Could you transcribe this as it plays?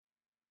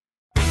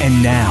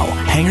And now,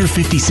 Hangar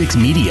 56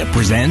 Media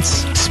presents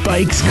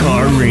Spike's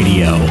Car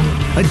Radio,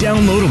 a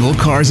downloadable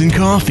cars and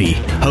coffee,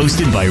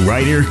 hosted by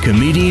writer,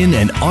 comedian,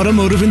 and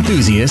automotive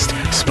enthusiast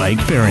Spike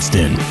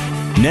Feresten.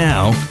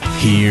 Now,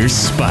 here's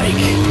Spike.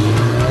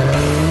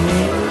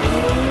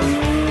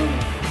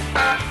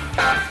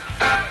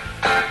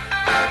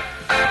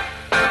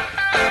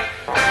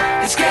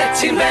 It's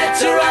getting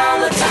better all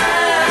the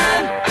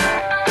time.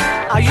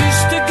 I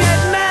used to get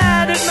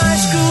mad at my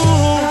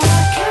school.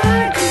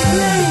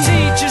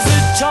 Teachers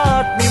that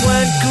taught me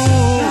weren't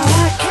cool.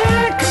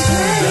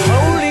 They're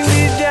holding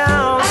me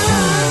down,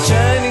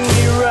 turning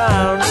me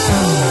round,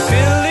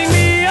 filling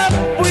me up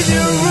with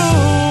your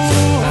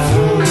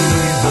rules.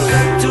 I've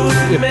got to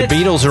admit, If the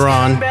Beatles are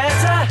on,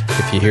 better.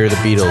 if you hear the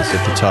Beatles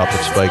at the top of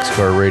Spike's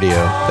Car Radio,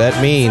 that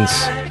means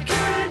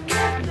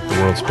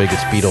the world's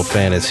biggest Beatle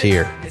fan is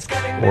here,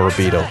 or a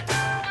Beatle.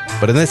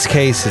 But in this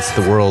case, it's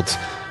the world's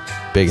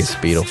biggest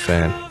Beatle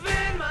fan.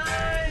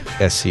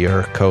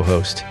 SCR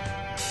co-host,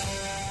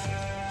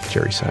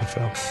 Jerry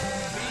Seinfeld.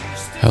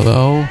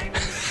 Hello.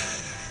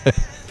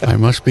 I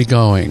must be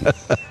going.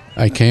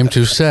 I came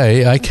to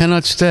say I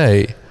cannot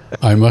stay.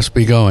 I must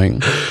be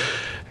going.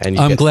 And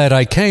you I'm get- glad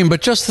I came,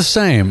 but just the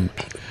same,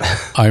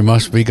 I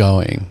must be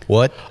going.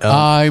 What?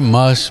 I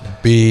must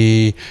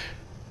be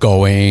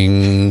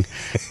going.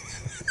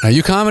 Now,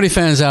 you comedy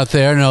fans out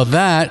there know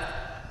that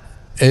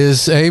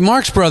is a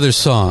Marx Brothers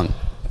song.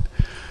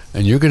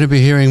 And you're going to be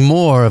hearing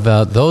more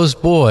about those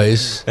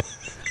boys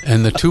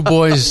and the two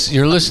boys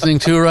you're listening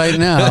to right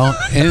now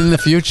in the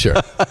future.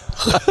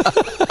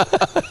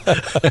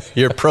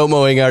 You're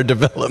promoting our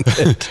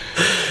development.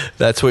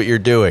 That's what you're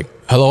doing.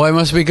 Hello, I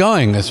Must Be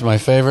Going. It's my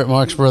favorite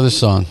Marx Brothers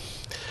song.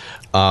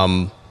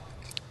 I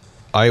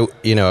was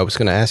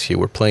going to ask you,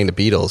 we're playing the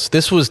Beatles.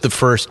 This was the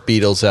first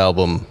Beatles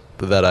album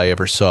that I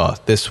ever saw.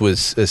 This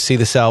was, see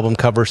this album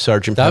cover,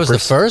 Sgt. That Pepper's?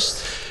 was the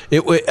first?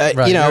 It was,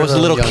 Right, I was a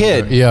you're little younger.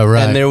 kid. Yeah,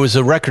 right. And there was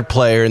a record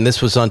player, and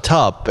this was on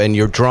top, and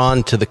you're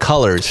drawn to the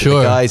colors,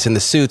 Sure. the guys in the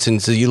suits,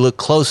 and so you look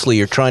closely,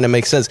 you're trying to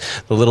make sense.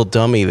 The little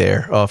dummy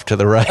there off to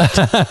the right.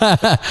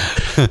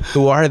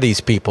 Who are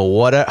these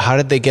people? How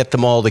did they get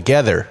them all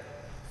together?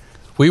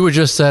 We were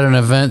just at an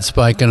event,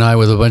 Spike and I,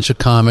 with a bunch of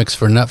comics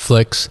for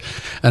Netflix,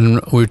 and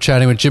we were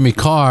chatting with Jimmy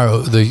Carr,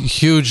 the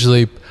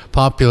hugely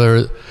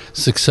popular,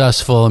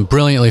 successful, and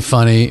brilliantly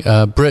funny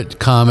Brit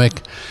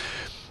comic,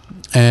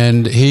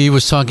 and he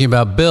was talking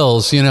about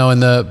bills. You know, in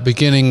the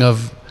beginning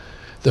of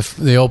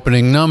the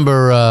opening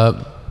number,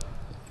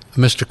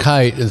 Mr.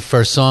 Kite, the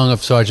first song of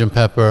Sgt.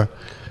 Pepper,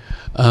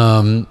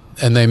 and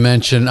they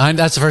mentioned,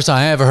 that's the first time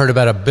I ever heard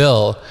about a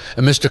bill,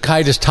 and Mr.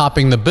 Kite is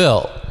topping the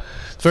bill.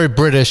 It's very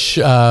British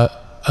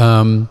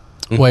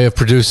way of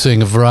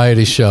producing a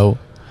variety show.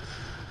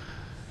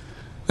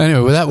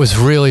 Anyway, well, that was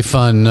really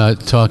fun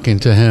talking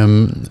to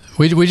him.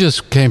 We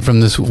just came from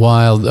this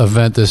wild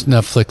event, this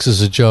Netflix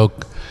is a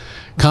Joke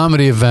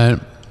comedy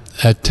event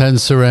at Ted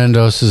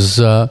Sarandos's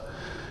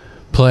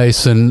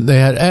place, and they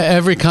had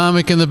every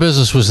comic in the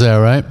business was there,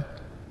 right?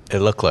 It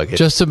looked like it.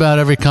 Just about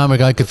every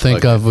comic I could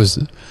think like of was.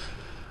 It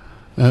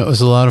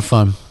was a lot of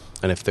fun.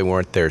 And if they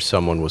weren't there,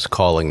 someone was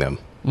calling them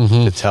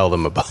to tell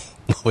them about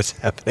what was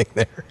happening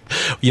there.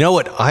 You know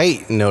what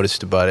I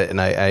noticed about it,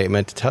 and I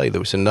meant to tell you, there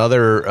was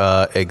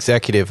another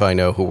executive I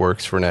know who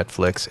works for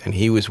Netflix, and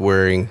he was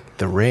wearing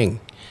the ring,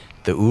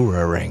 the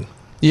Oura ring.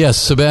 Yes,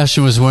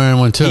 Sebastian was wearing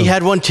one too. He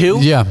had one too?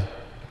 Yeah.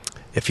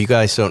 If you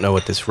guys don't know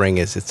what this ring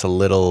is, it's a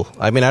little,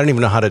 I mean, I don't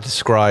even know how to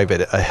describe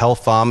it. A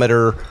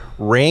healthometer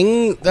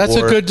ring? That's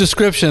a good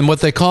description. What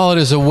they call it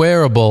is a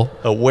wearable.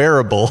 A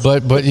wearable.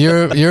 But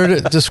your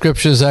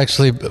description is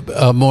actually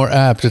more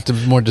apt. It's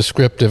more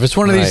descriptive. It's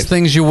one of these Right.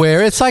 things you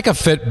wear. It's like a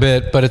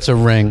Fitbit, but it's a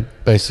ring,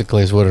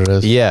 basically, is what it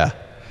is. Yeah.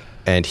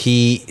 And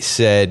he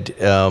said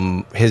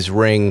his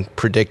ring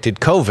predicted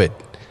COVID.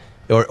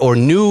 Or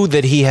knew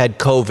that he had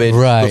COVID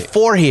Right.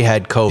 before he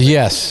had COVID.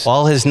 Yes.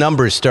 All his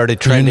numbers started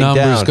trending down.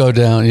 numbers go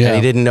down, yeah. And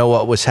he didn't know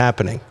what was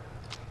happening.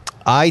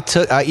 You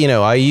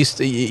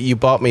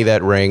bought me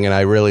that ring and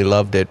I really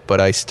loved it,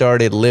 but I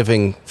started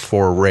living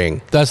for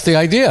Ring. That's the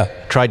idea.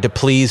 Tried to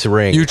please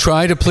Ring. You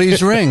try to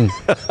please Ring.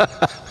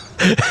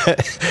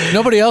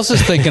 Nobody else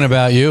is thinking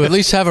about you. At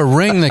least have a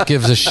ring that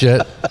gives a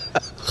shit.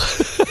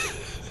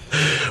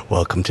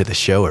 Welcome to the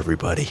show,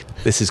 everybody.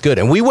 This is good.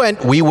 And we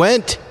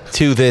went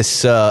to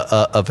this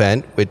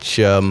event, which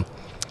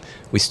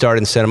we started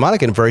in Santa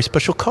Monica in a very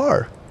special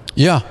car.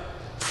 Yeah.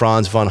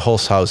 Franz von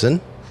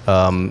Holzhausen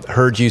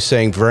heard you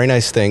saying very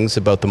nice things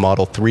about the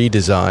Model 3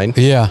 design.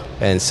 Yeah.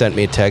 And sent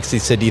me a text. He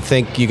said, do you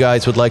think you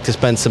guys would like to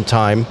spend some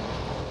time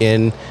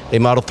in a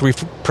Model 3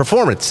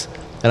 performance?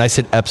 And I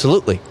said,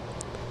 absolutely.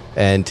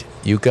 And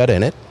you got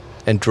in it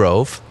and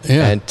drove.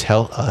 Yeah. And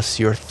tell us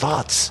your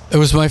thoughts. It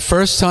was my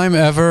first time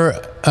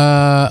ever.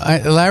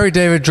 Larry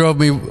David drove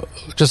me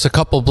just a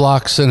couple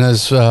blocks in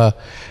his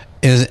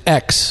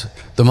X,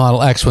 the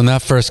Model X, when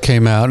that first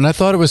came out, and I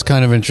thought it was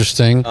kind of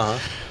interesting.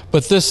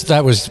 But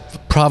that was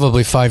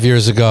probably 5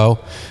 years ago.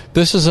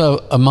 This is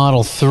a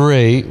Model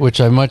 3,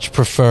 which I much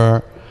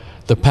prefer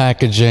the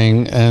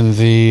packaging and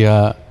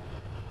the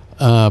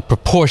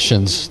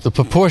proportions. The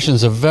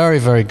proportions are very,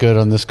 very good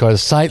on this car. The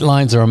sight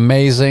lines are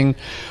amazing.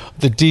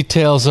 The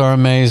details are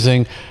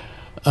amazing.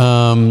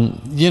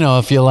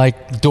 If you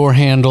like door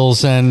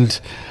handles and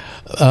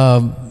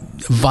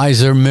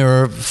visor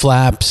mirror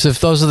flaps, if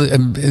those are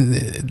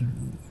the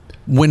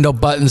window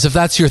buttons, if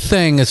that's your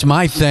thing, it's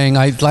my thing.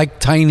 I like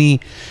tiny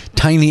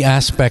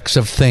aspects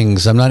of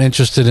things. I'm not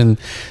interested in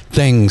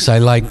things. I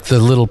like the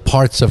little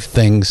parts of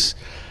things.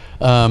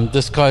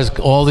 This car's,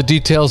 all the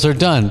details are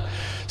done.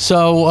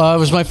 So it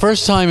was my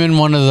first time in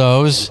one of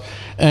those,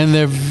 and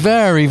they're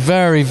very,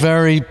 very,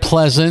 very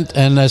pleasant.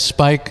 And as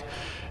Spike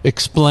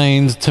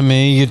explained to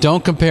me, you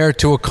don't compare it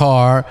to a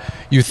car.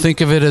 You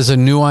think of it as a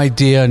new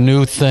idea, a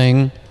new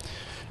thing,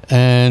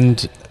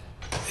 and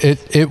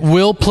it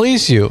will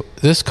please you.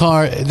 This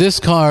car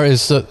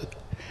is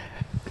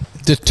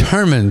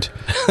determined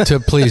to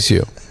please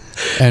you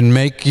and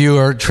make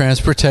your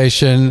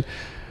transportation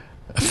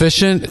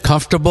efficient,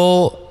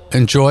 comfortable,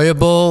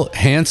 enjoyable,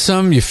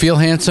 handsome. You feel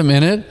handsome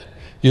in it.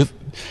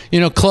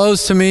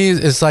 Clothes to me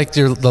is like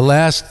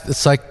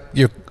it's like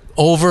your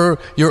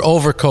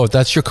overcoat.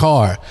 That's your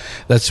car.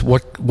 That's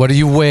what do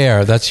you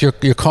wear? That's your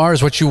car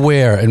is what you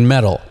wear in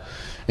metal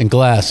and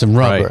glass and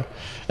rubber. Right.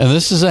 And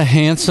this is a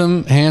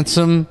handsome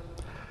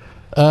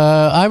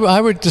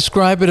I would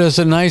describe it as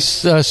a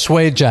nice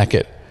suede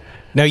jacket.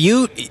 Now,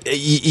 you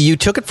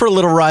took it for a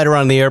little ride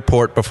around the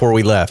airport before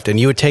we left, and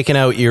you had taken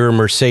out your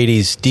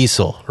Mercedes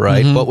diesel,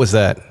 right? Mm-hmm. What was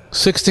that?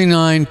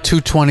 69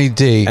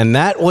 220D. And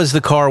that was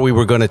the car we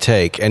were going to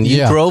take. And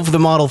you drove the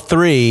Model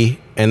 3,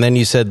 and then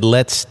you said,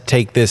 let's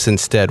take this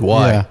instead.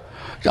 Why?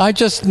 Yeah. I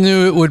just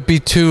knew it would be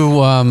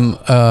too...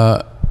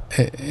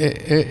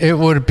 it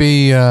would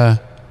be...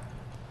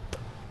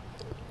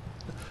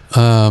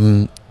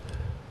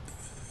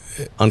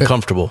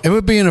 uncomfortable. It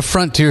would be an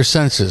affront to your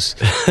senses.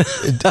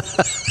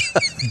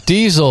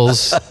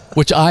 Diesels,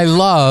 which I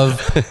love,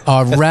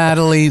 are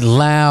rattly,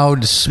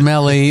 loud,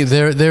 smelly.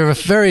 They're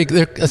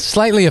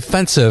slightly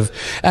offensive.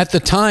 At the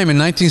time in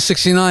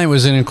 1969, it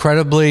was an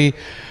incredibly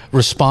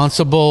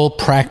responsible,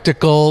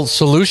 practical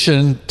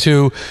solution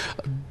to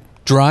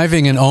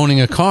driving and owning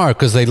a car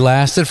because they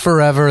lasted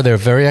forever. They're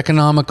very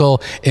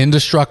economical,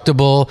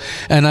 indestructible,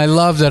 and I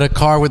love that a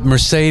car with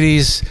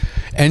Mercedes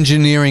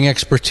engineering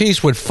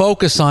expertise would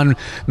focus on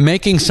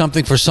making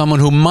something for someone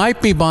who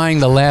might be buying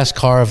the last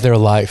car of their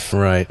life.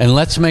 Right. And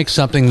let's make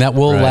something that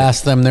will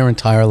last them their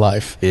entire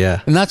life.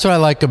 Yeah. And that's what I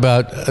like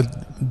about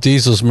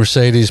diesels,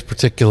 Mercedes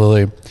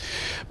particularly.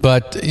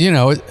 But,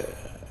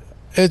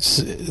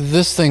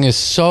 this thing is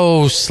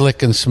so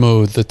slick and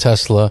smooth, the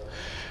Tesla.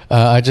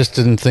 I just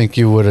didn't think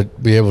you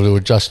would be able to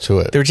adjust to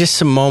it. There are just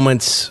some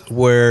moments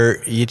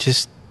where you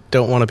just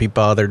don't want to be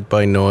bothered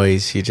by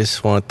noise. You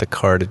just want the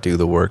car to do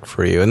the work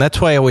for you. And that's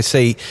why I always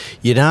say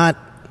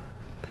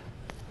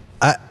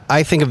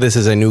I think of this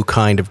as a new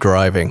kind of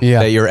driving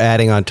that you're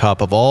adding on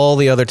top of all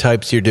the other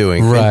types you're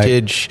doing. Right.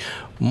 Vintage,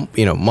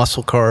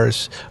 muscle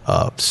cars,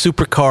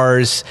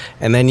 supercars,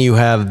 and then you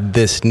have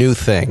this new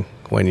thing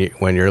when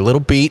you're a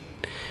little beat,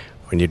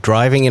 when you're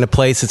driving in a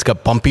place that's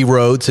got bumpy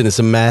roads and it's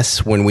a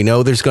mess, when we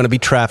know there's going to be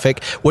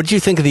traffic. What did you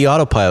think of the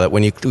autopilot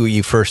when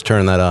you first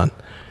turned that on?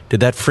 Did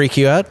that freak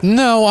you out?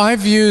 No,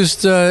 I've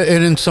used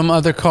it in some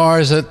other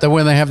cars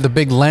when they have the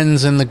big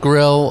lens in the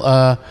grille.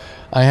 I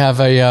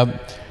have a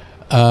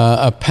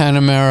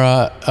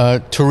Panamera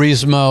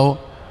Turismo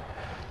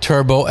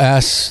Turbo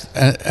S,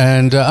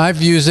 and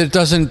I've used it.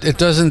 It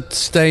doesn't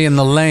stay in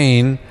the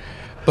lane,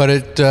 but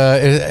it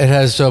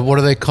has what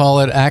do they call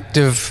it?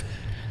 Active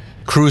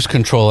cruise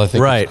control, I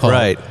think.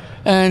 Right.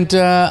 And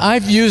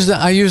I've used it.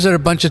 I use it a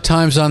bunch of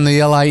times on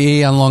the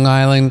LIE on Long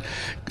Island,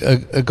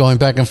 going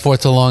back and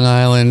forth to Long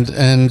Island,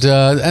 and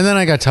then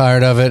I got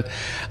tired of it.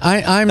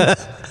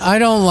 I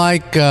don't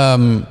like.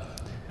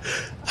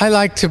 I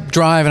like to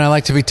drive, and I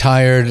like to be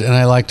tired, and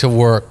I like to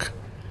work,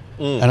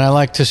 and I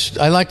like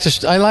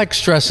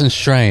stress and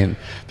strain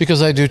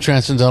because I do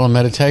transcendental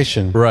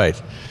meditation.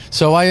 Right.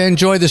 So I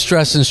enjoy the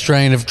stress and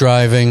strain of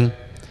driving,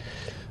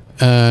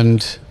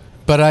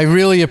 but I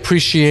really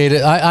appreciate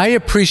it. I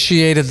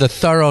appreciated the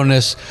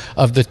thoroughness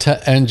of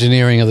the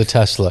engineering of the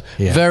Tesla.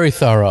 Yeah. Very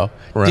thorough,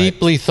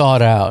 deeply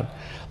thought out.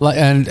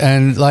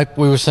 And like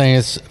we were saying,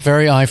 it's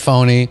very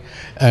iPhone-y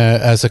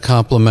as a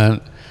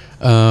compliment.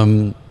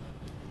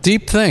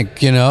 Deep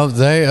think, a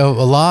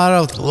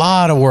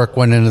lot of work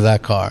went into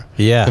that car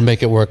to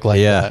make it work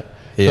like that.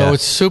 Yeah. So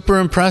it's super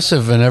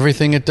impressive in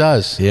everything it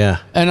does. Yeah.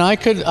 And I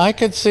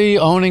could see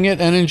owning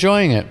it and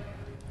enjoying it.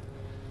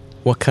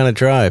 What kind of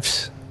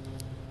drives?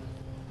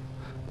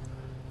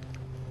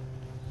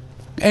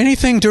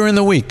 Anything during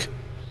the week.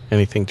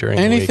 Anything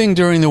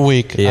during the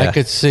week. Yeah. I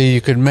could see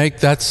you could make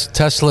that's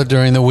Tesla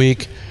during the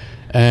week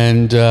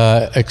and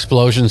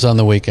explosions on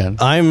the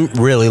weekend. I'm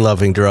really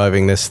loving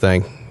driving this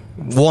thing.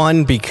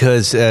 One,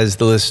 because as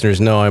the listeners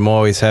know, I'm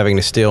always having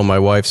to steal my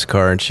wife's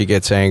car, and she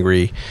gets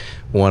angry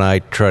when I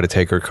try to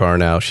take her car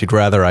now. She'd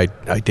rather I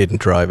didn't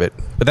drive it.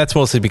 But that's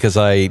mostly because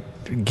I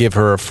give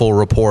her a full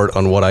report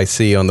on what I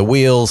see on the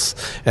wheels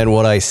and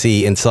what I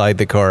see inside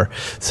the car.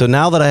 So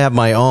now that I have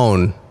my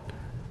own,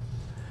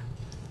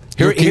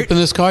 You're keeping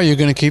this car? You're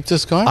going to keep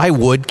this car? I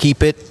would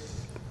keep it.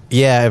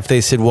 Yeah, if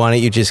they said, why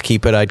don't you just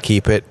keep it, I'd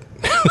keep it.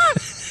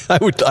 I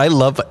would. I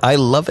love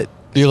it.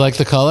 Do you like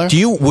the color?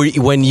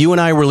 When you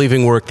and I were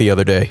leaving work the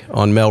other day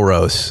on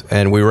Melrose,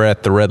 and we were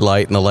at the red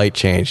light and the light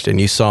changed,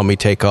 and you saw me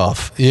take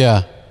off?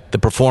 Yeah. The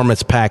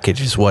performance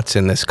package is what's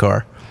in this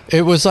car.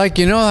 It was like,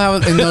 you know how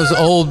in those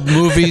old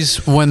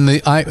movies when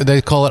they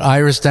call it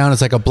iris down, it's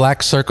like a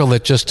black circle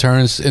that just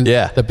turns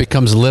that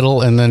becomes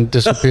little and then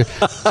disappears.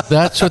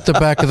 That's what the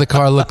back of the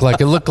car looked like.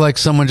 It looked like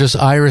someone just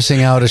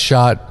irising out a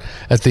shot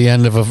at the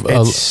end of a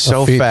It's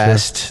so feature.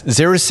 fast.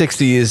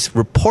 0-60 is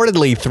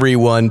reportedly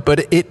 3.1,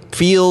 but it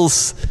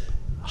feels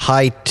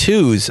high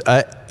twos.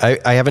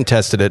 I haven't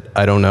tested it.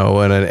 I don't know,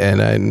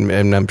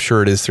 and I'm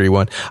sure it is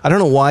 3.1. I don't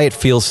know why it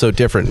feels so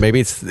different. Maybe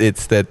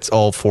it's that's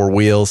all four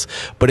wheels,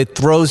 but it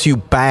throws you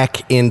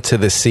back into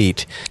the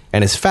seat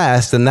and is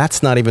fast. And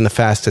that's not even the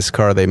fastest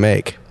car they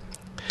make.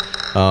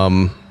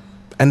 And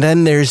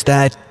then there's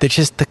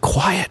just the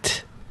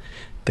quiet.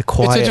 The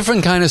quiet. It's a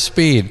different kind of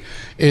speed.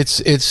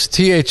 It's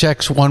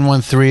THX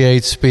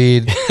 1138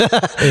 speed.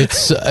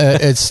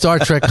 It's Star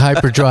Trek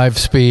hyperdrive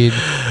speed.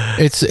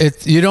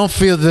 You don't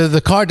feel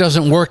the car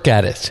doesn't work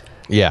at it.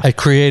 Yeah. At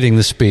creating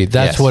the speed.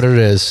 That's what it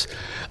is.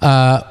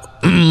 Back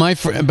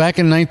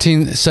in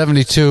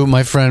 1972,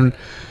 my friend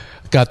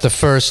got the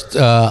first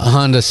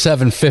Honda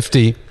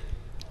 750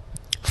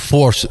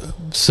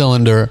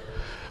 4-cylinder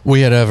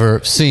we had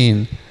ever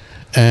seen.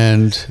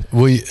 And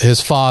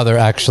his father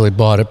actually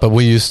bought it, but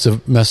we used to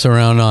mess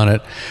around on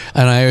it.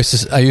 And I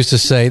used to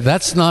say,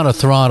 that's not a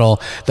throttle,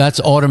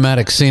 that's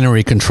automatic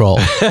scenery control.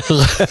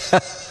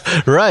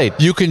 Right.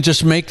 You can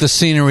just make the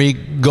scenery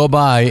go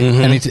by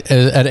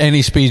at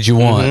any speed you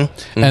want.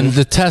 And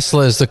the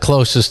Tesla is the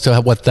closest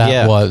to what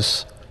that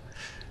was.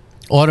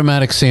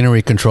 Automatic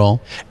scenery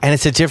control. And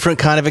it's a different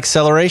kind of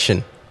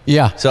acceleration.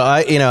 Yeah. So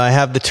I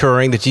have the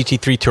Touring, the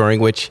GT3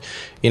 Touring, which,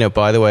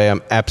 by the way,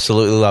 I'm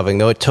absolutely loving.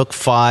 Though it took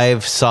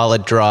 5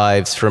 solid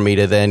drives for me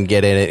to then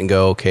get in it and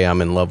go, okay,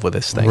 I'm in love with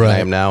this thing. Right. I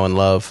am now in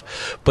love.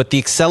 But the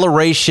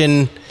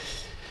acceleration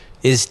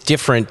is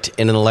different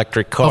in an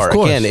electric car. Of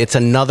course. Again, it's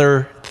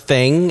another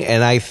thing,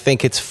 and I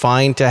think it's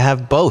fine to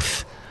have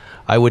both.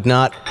 I would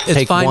not take one.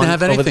 It's fine to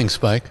have anything,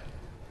 Spike.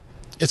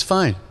 It's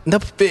fine. No,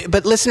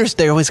 but listeners,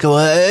 they always go,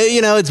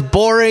 it's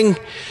boring.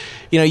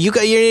 You're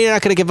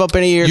not going to give up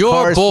any of your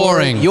cars. You're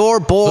boring. You're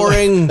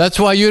boring. That's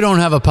why you don't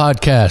have a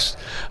podcast.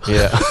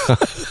 Yeah.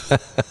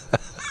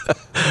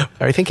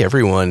 I think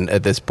everyone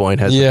at this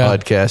point has a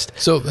podcast.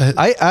 So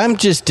I'm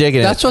just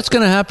digging That's what's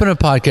going to happen to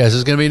podcasts.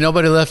 There's going to be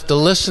nobody left to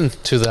listen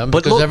to them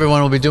because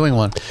everyone will be doing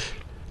one.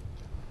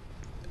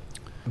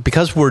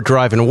 Because we're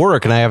driving to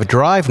work and I have a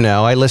drive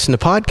now, I listen to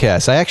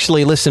podcasts. I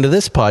actually listen to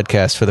this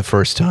podcast for the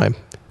first time.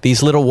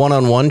 These little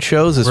one-on-one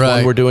shows, this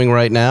one we're doing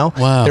right now,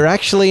 they're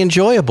actually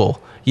enjoyable.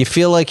 You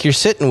feel like you're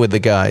sitting with the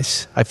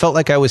guys. I felt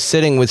like I was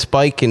sitting with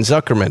Spike and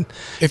Zuckerman.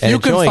 If you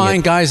can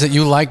find guys that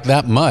you like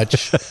that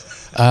much,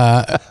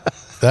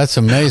 that's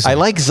amazing. I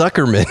like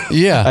Zuckerman.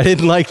 Yeah. I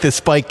didn't like the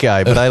Spike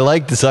guy, but I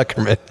liked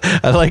Zuckerman.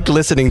 I liked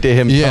listening to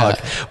him talk.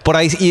 But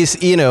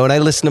and I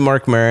listen to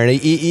Mark Maron.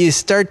 You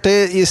start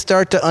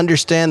to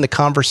understand the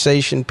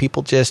conversation.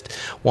 People just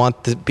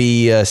want to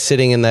be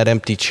sitting in that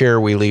empty chair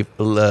we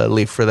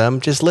leave for them,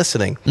 just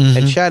listening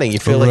and chatting. You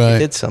feel like you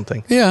did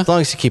something. Yeah. As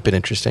long as you keep it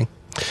interesting.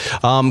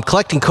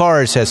 Collecting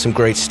Cars has some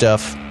great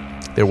stuff.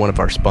 They're one of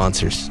our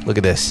sponsors. Look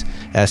at this.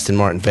 Aston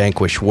Martin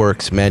Vanquish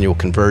Works manual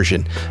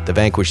conversion. The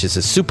Vanquish is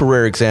a super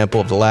rare example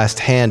of the last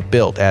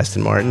hand-built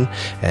Aston Martin,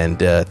 and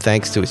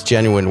thanks to its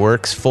genuine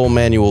works, full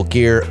manual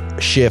gear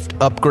shift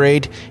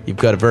upgrade, you've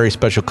got a very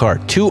special car.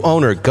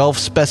 2-owner Gulf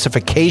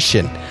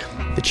specification.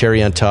 The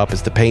cherry on top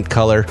is the paint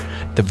color,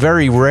 the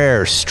very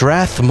rare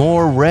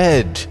Strathmore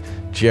Red.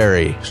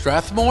 Jerry.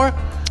 Strathmore?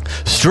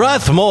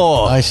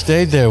 Strathmore. I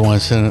stayed there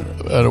once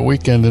at a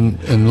weekend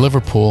in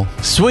Liverpool.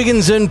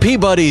 Swiggins and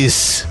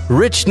Peabody's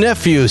rich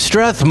nephew,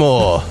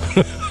 Strathmore.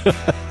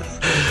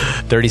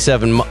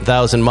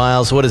 37,000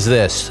 miles. What is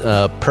this?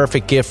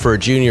 Perfect gift for a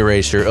junior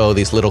racer. Oh,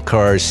 these little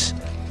cars.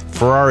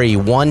 Ferrari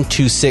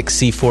 126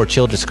 C4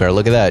 children's car.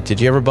 Look at that.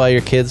 Did you ever buy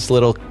your kids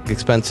little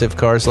expensive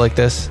cars like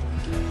this?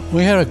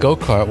 We had a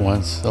go-kart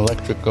once,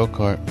 electric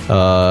go-kart.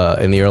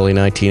 In the early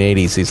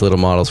 1980s, these little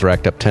models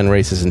racked up 10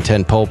 races and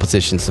 10 pole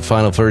positions. The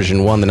final version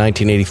won the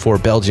 1984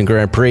 Belgian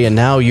Grand Prix, and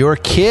now your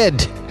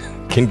kid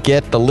can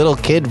get the little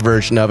kid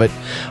version of it.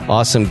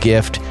 Awesome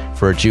gift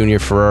for a junior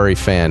Ferrari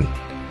fan.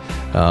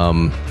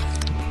 And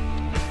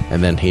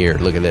then here,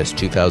 look at this,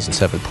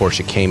 2007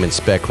 Porsche Cayman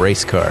Spec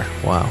race car.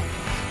 Wow.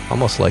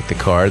 Almost like the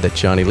car that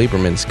Johnny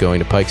Lieberman's going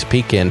to Pikes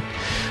Peak in.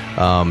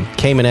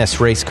 Cayman S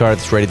race car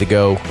that's ready to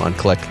go on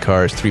Collected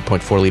Cars.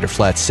 3.4-liter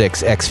flat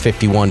 6,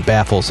 X51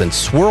 baffles, and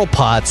swirl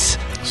pots.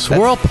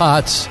 Swirl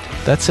pots?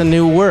 That's a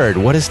new word.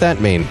 What does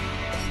that mean?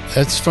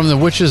 It's from the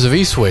Witches of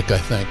Eastwick, I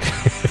think.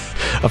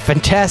 A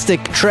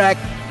fantastic track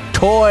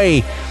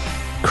toy.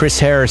 Chris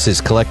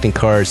Harris's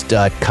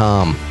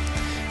CollectingCars.com.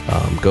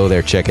 Go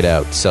there, check it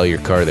out. Sell your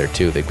car there,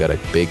 too. They've got a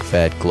big,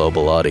 fat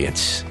global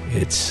audience.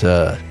 It's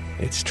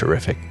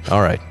terrific.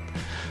 All right.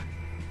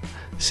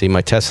 See,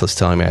 my Tesla's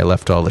telling me I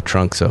left all the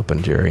trunks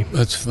open, Jerry.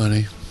 That's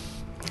funny.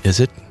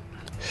 Is it?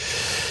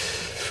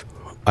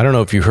 I don't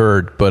know if you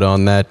heard, but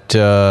on that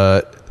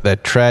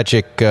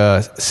tragic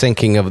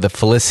sinking of the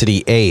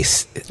Felicity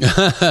Ace,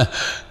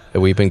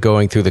 we've been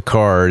going through the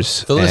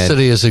cars.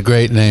 Felicity is a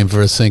great name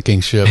for a sinking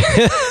ship.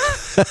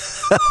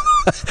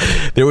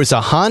 There was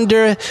a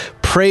Honda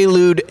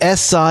Prelude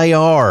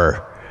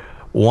SIR.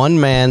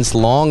 One man's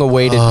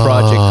long-awaited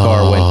project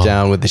car went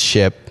down with the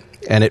ship,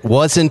 and it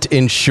wasn't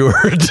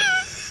insured.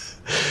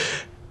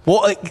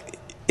 Well,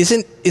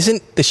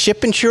 isn't the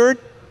ship insured?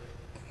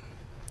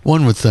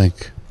 One would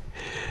think.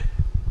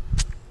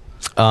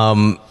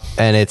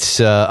 And it's,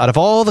 out of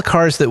all the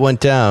cars that went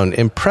down,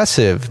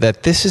 impressive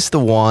that this is the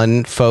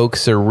one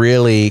folks are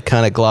really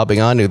kind of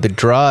globbing onto. The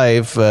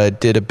Drive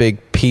did a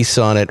big piece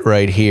on it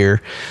right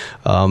here.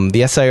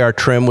 The SIR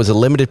trim was a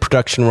limited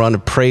production run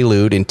of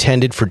Prelude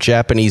intended for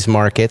Japanese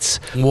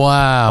markets.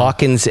 Wow.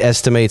 Hawkins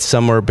estimates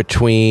somewhere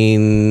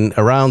between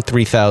around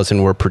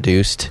 3,000 were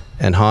produced,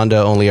 and Honda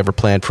only ever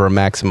planned for a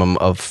maximum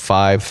of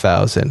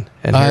 5,000.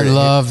 And I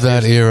love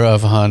that era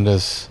of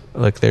Hondas.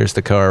 Look, there's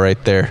the car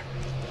right there.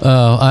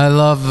 Oh, I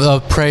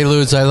love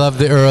Preludes. I love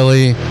the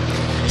early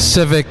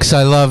Civics.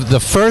 I love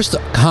the first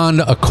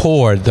Honda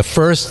Accord, the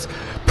first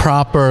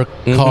proper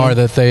car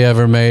that they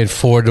ever made,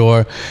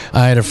 four-door.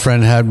 I had a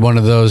friend had one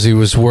of those. He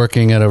was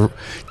working at a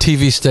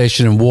TV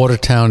station in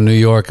Watertown, New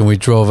York, and we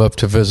drove up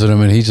to visit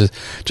him, and he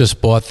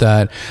just bought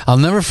that. I'll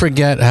never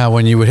forget how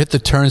when you would hit the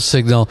turn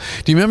signal.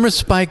 Do you remember,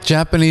 Spike,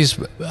 Japanese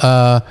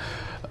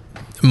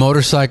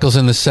motorcycles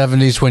in the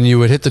 70s, when you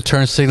would hit the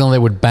turn signal, they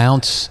would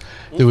bounce?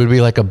 There would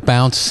be like a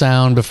bounce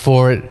sound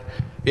before it.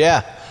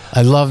 Yeah.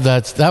 I love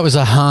that. That was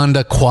a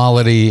Honda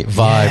quality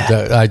vibe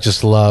that I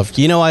just loved.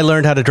 You know, I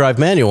learned how to drive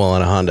manual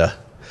on a Honda.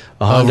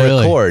 A Honda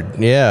really? Accord.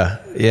 Yeah.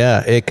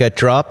 It got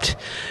dropped.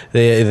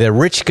 The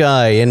rich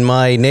guy in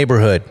my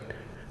neighborhood,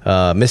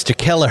 Mr.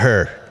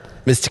 Kelleher.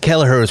 Mr.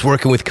 Kelleher was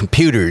working with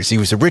computers. He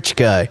was a rich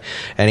guy,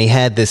 and he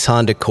had this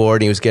Honda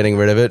Accord, and he was getting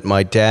rid of it.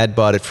 My dad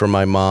bought it for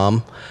my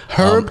mom.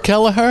 Herb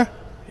Kelleher?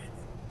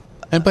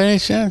 And by any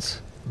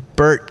chance?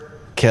 Bert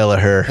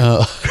Kelleher.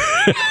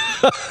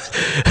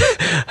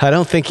 I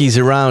don't think he's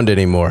around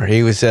anymore.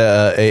 He was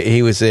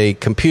a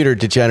computer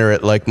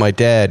degenerate like my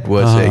dad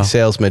was a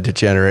salesman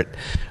degenerate.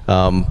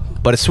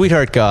 But a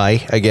sweetheart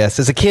guy, I guess.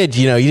 As a kid,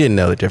 you didn't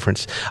know the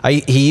difference.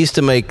 He used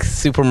to make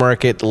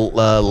supermarket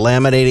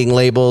laminating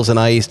labels, and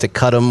I used to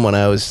cut them when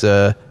I was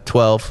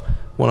 12.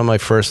 One of my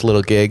first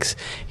little gigs.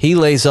 He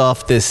lays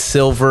off this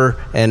silver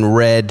and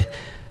red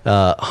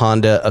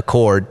Honda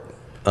Accord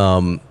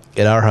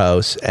at our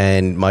house,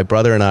 and my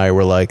brother and I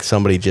were like,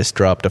 somebody just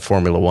dropped a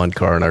Formula One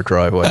car in our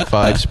driveway.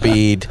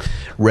 5-speed,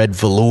 red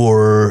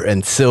velour,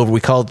 and silver. We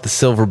called it the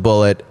Silver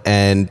Bullet,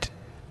 and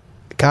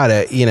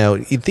God,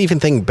 even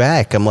thinking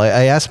back, I'm like,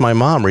 I asked my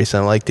mom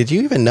recently, like, did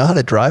you even know how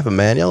to drive a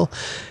manual?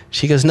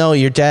 She goes, no,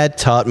 your dad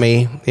taught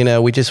me.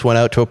 We just went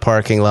out to a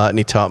parking lot, and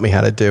he taught me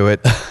how to do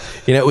it.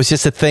 It was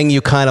just a thing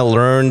you kind of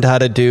learned how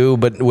to do,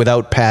 but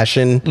without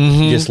passion.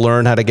 You just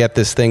learned how to get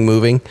this thing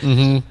moving.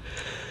 Mm-hmm.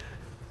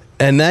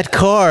 And that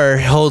car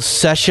holds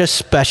such a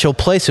special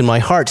place in my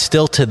heart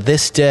still to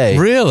this day.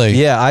 Really?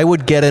 Yeah, I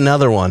would get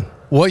another one.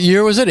 What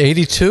year was it?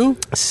 82?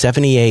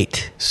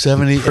 78.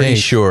 78. Pretty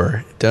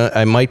sure.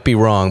 I might be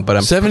wrong, but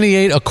I'm...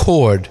 78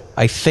 Accord.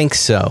 I think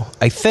so.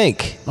 I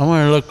think. I'm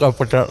going to look up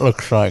what that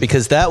looks like.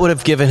 Because that would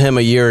have given him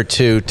a year or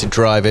two to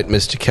drive it,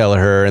 Mr.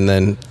 Kelleher, and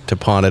then to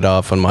pawn it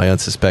off on my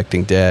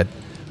unsuspecting dad.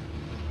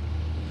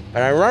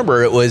 And I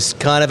remember it was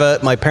kind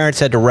of my parents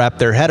had to wrap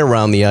their head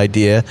around the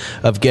idea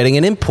of getting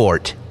an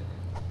import.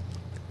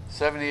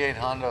 78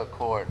 Honda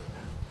Accord.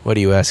 What are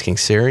you asking,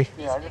 Siri?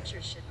 Yeah,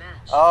 pictures should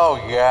match.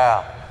 Oh,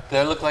 yeah.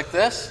 They look like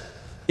this?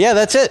 Yeah,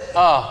 that's it.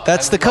 Oh,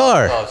 that's the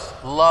car.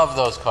 Love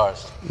those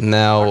cars.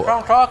 Now, That's what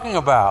I'm talking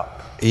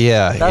about.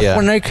 Yeah, That's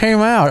when they came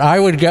out. I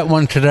would get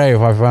one today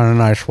if I found a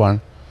nice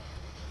one.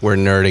 We're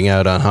nerding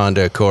out on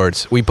Honda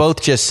Accords. We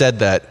both just said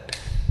that,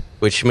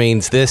 which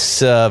means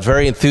this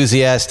very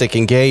enthusiastic,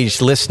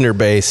 engaged listener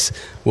base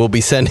will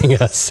be sending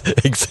us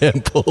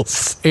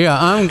examples. Yeah,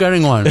 I'm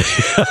getting one.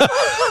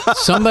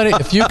 Somebody,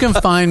 if you can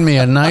find me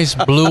a nice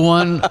blue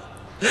one.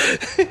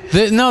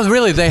 No,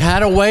 really, they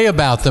had a way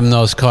about them,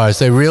 those cars.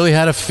 They really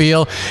had a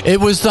feel. It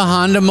was the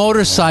Honda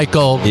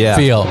motorcycle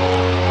feel.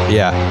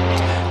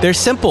 Yeah. They're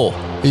simple.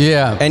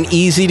 Yeah. And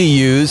easy to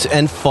use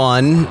and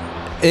fun.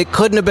 It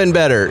couldn't have been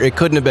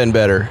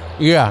better.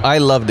 Yeah. I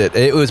loved it.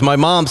 It was my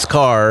mom's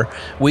car.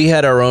 We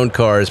had our own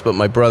cars, but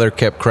my brother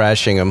kept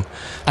crashing them.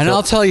 And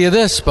I'll tell you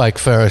this, Spike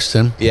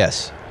Ferriston.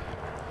 Yes.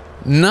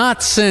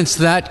 Not since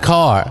that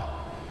car,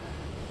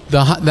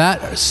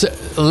 that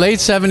late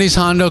 70s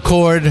Honda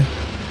Accord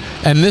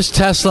and this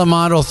Tesla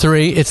Model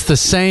 3, it's the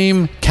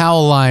same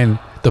cowl line.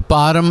 The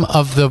bottom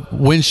of the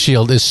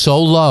windshield is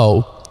so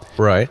low.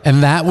 Right.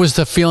 And that was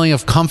the feeling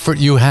of comfort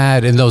you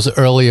had in those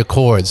early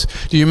Accords.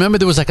 Do you remember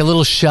there was like a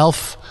little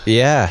shelf?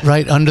 Yeah.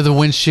 Right under the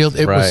windshield?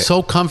 It was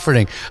so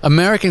comforting.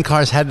 American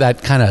cars had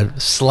that kind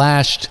of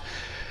slashed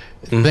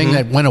thing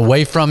that went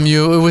away from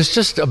you. It was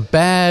just a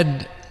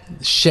bad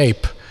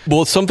shape.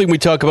 Well, it's something we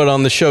talk about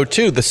on the show,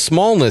 too, the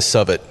smallness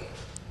of it.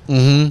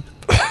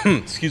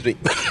 Excuse me.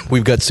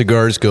 We've got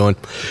cigars going.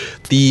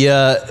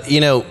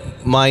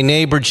 My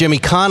neighbor Jimmy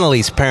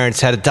Connolly's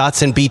parents had a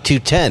Datsun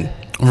B210.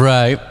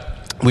 Right.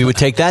 We would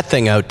take that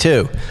thing out,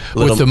 too.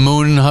 With the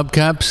moon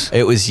hubcaps?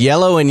 It was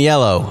yellow and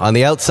yellow on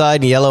the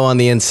outside and yellow on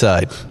the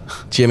inside.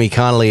 Jimmy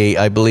Connolly,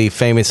 I believe,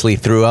 famously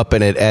threw up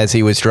in it as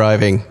he was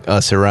driving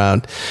us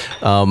around.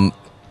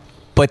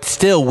 But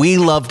still, we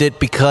loved it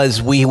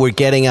because we were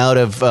getting out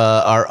of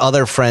our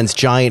other friends'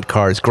 giant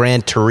cars,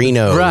 Gran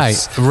Torinos.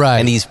 Right.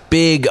 And these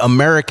big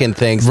American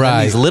things. Right.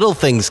 And these little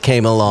things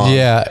came along.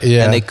 Yeah.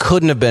 And they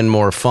couldn't have been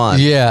more fun.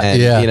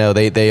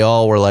 And, they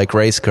all were like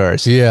race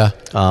cars. Yeah.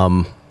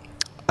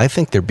 I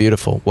think they're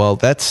beautiful. Well,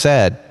 that's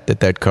sad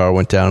that car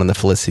went down in the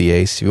Felicity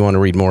Ace. If you want to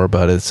read more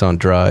about it, it's on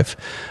Drive.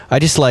 I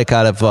just like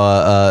I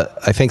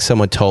think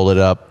someone told it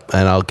up,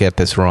 and I'll get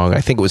this wrong. I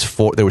think it was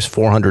there was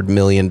 $400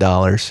 million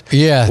worth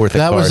of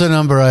that was the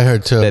number I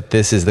heard, too. That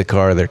this is the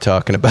car they're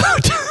talking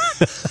about.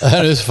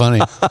 That is funny.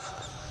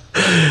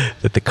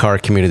 That the car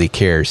community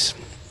cares.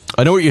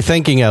 I know what you're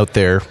thinking out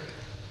there.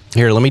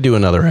 Here, let me do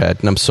another ad,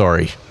 and I'm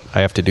sorry. I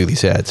have to do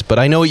these ads. But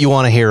I know what you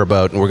want to hear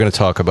about, and we're going to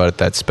talk about it,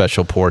 that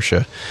special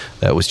Porsche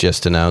that was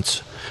just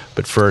announced.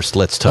 But first,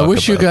 let's talk about... I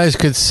wish you guys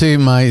could see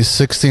my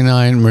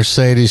 69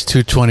 Mercedes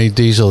 220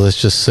 diesel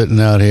that's just sitting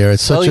out here.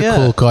 It's such a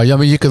cool car. I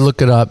mean, you could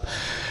look it up.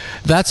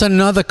 That's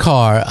another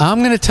car. I'm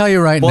going to tell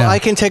you right now. Well, I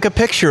can take a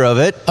picture of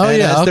it. Oh, and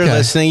yeah, as they're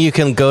listening, you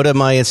can go to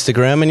my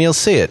Instagram, and you'll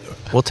see it.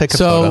 We'll take a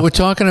photo. So we're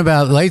talking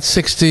about late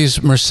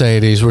 60s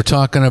Mercedes. We're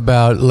talking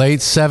about late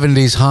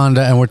 70s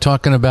Honda, and we're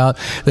talking about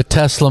the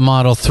Tesla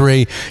Model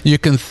 3. You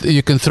can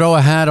throw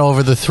a hat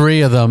over the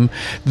three of them.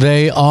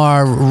 They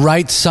are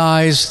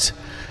right-sized,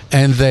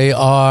 and they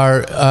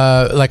are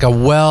like a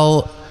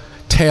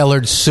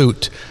well-tailored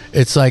suit.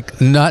 It's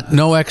like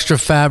no extra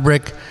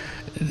fabric,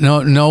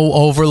 no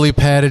overly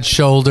padded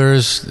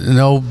shoulders,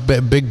 no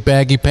big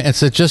baggy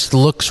pants. It just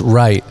looks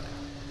right.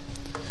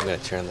 I'm going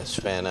to turn this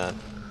fan on.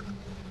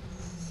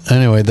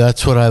 Anyway,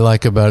 that's what I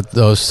like about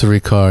those three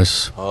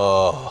cars.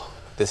 Oh,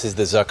 this is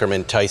the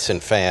Zuckerman Tyson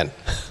fan.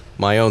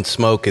 My own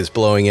smoke is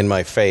blowing in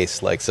my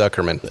face like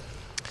Zuckerman.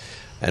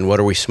 And what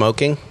are we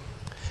smoking?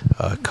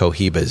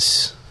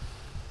 Cohibas.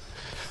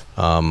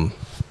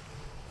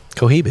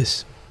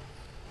 Cohibas.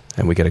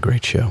 And we got a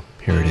great show.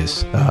 Here it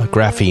is.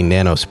 Graphene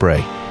Nano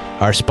Spray.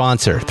 Our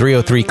sponsor,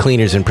 303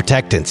 Cleaners and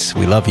Protectants.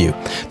 We love you.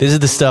 This is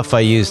the stuff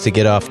I used to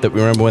get off.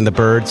 Remember when the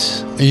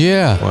birds?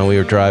 Yeah. When we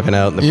were driving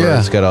out and the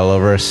birds got all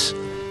over us.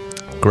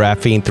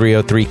 Graphene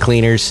 303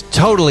 Cleaners.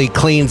 Totally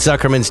clean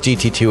Zuckerman's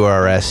GT2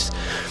 RS.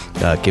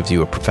 Gives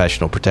you a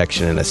professional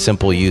protection and a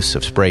simple use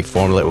of spray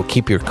formula. It will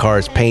keep your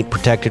car's paint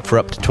protected for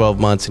up to 12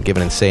 months and give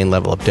an insane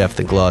level of depth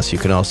and gloss. You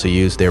can also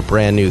use their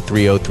brand new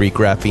 303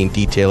 Graphene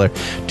Detailer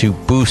to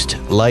boost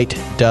light,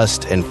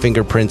 dust, and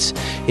fingerprints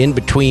in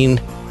between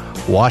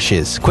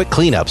washes. Quick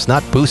cleanups,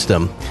 not boost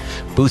them.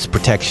 Boost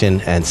protection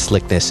and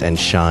slickness and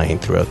shine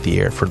throughout the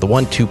year. For the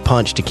 1-2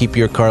 punch to keep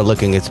your car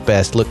looking its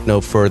best, look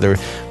no further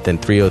than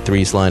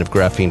 303's line of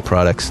graphene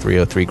products.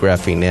 303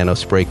 Graphene Nano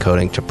Spray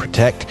Coating to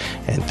protect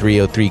and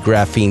 303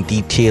 Graphene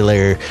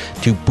Detailer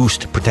to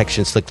boost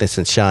protection, slickness,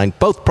 and shine.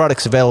 Both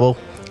products available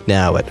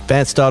now at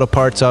Advanced Auto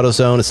Parts,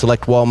 AutoZone, and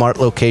select Walmart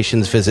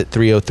locations. Visit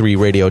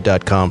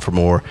 303radio.com for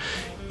more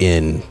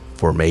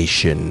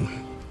information.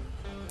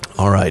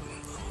 All right,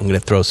 I'm going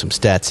to throw some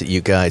stats at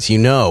you guys. You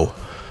know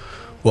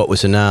what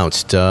was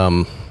announced.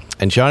 And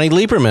Johnny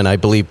Lieberman, I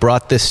believe,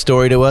 brought this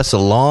story to us a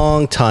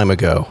long time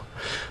ago,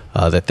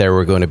 that there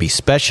were going to be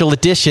special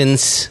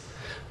editions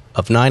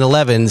of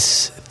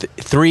 911s,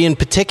 three in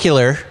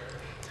particular.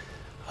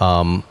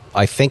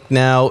 I think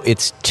now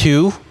it's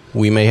two.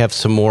 We may have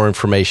some more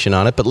information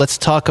on it, but let's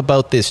talk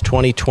about this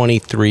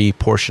 2023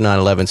 Porsche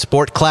 911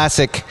 Sport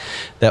Classic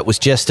that was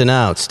just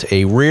announced.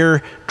 A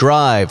rear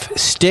drive,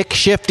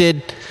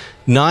 stick-shifted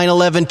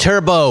 911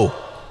 Turbo.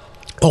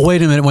 Oh,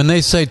 wait a minute. When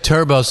they say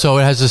turbo, so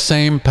it has the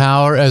same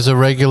power as a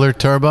regular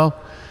turbo?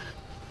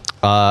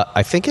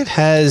 I think it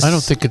has. I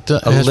don't think it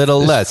does. A little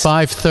less. It's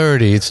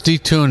 530. It's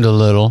detuned a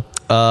little.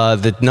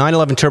 The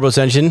 911 Turbo's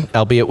engine,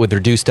 albeit with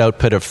reduced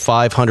output of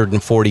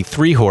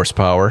 543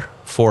 horsepower,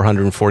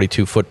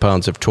 442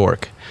 foot-pounds of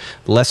torque.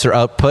 Lesser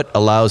output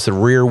allows the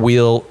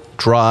rear-wheel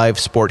drive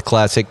Sport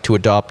Classic to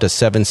adopt a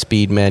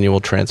 7-speed manual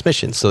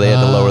transmission. So they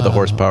had to lower the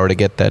horsepower to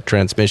get that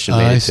transmission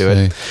made into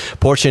it.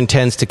 Porsche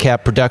intends to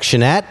cap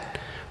production at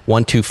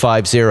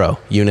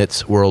 1250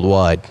 units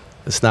worldwide.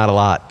 It's not a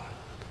lot.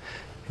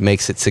 It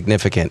makes it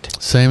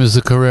significant. Same as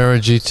the Carrera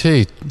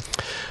GT.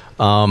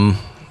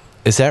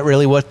 Is that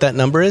really what that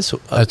number is?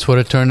 That's what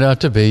it turned out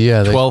to be,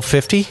 yeah.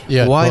 1250?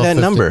 Yeah. Why that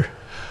number?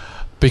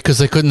 Because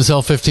they couldn't sell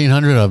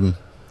 1,500 of them.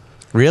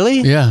 Really?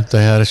 Yeah,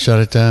 they had to shut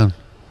it down.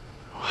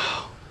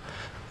 Wow.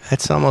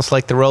 That's almost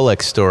like the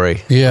Rolex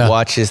story. Yeah.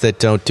 Watches that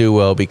don't do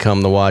well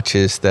become the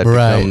watches that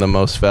become the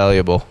most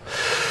valuable.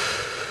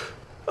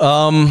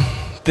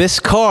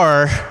 This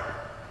car,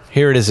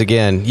 here it is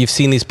again. You've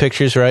seen these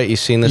pictures, right? You've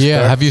seen this car?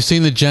 Yeah. Have you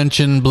seen the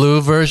Gentian Blue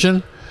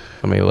version?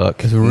 Let me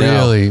look. It's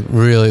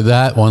really,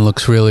 that one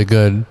looks really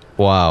good.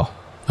 Wow.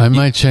 I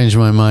might change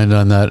my mind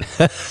on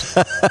that.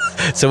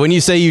 So when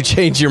you say you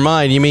change your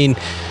mind, you mean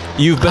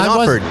you've been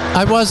offered?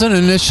 I wasn't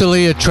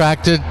initially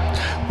attracted.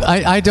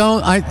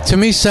 To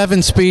me,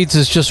 7 speeds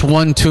is just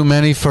one too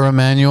many for a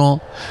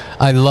manual.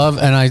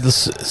 I'm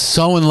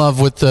so in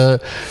love with their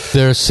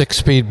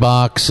 6-speed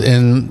box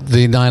in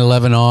the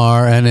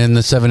 911R and in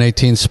the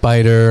 718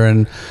 Spider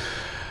and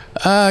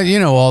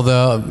all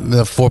the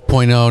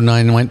 4.0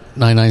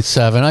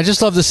 997. I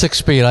just love the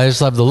 6-speed. I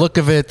just love the look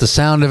of it, the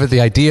sound of it,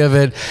 the idea of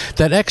it.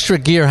 That extra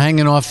gear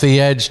hanging off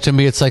the edge, to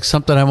me, it's like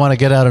something I want to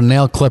get out a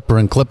nail clipper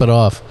and clip it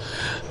off.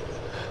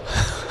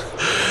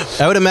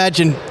 I would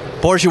imagine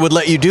Porsche would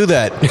let you do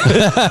that.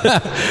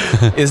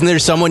 Isn't there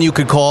someone you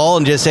could call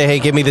and just say, hey,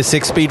 give me the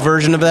 6-speed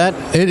version of that?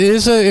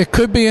 It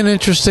could be an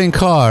interesting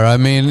car. I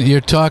mean, you're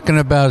talking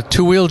about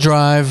 2-wheel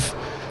drive,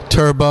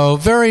 turbo,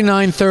 very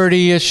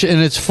 930-ish in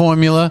its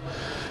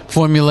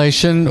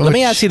formulation. Let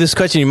me ask you this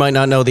question. You might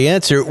not know the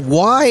answer.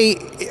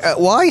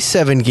 Why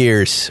 7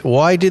 gears?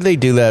 Why did they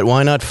do that?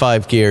 Why not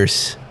 5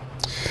 gears?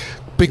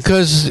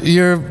 Because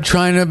you're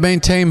trying to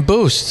maintain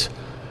boost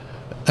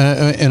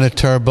in a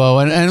turbo.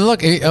 And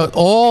look,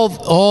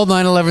 all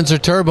 911s are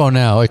turbo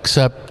now,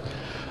 except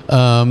for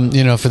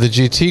the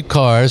GT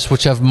cars,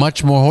 which have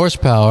much more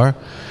horsepower.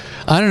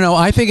 I don't know.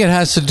 I think it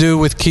has to do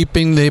with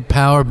keeping the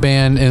power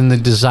band in the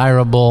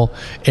desirable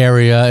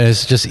area.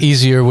 It's just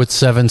easier with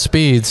 7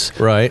 speeds,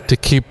 right, to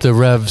keep the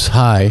revs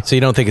high. So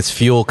you don't think it's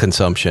fuel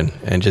consumption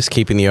and just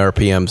keeping the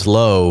RPMs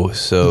low?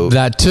 So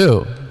that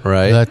too,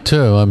 right? That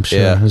too, I'm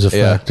sure, is a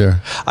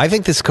factor. I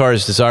think this car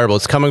is desirable.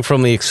 It's coming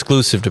from the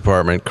exclusive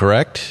department,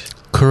 correct?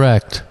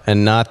 Correct.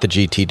 And not the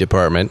GT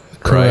department.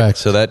 Correct. Right?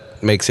 So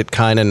that makes it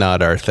kind of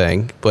not our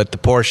thing. But the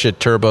Porsche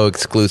Turbo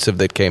exclusive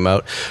that came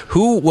out,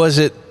 who was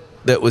it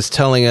that was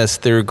telling us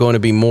there are going to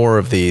be more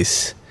of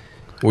these?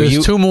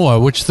 There's 2 more,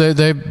 which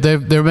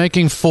they're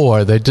making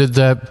 4. They did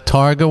that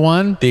Targa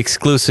one, the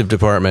exclusive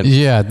department.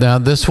 Yeah. Now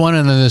this one,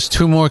 and then there's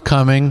 2 more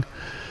coming.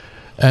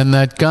 And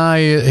that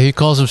guy, he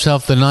calls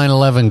himself the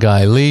 911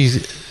 guy, Lee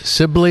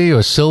Sibley or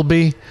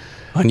Silby.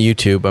 On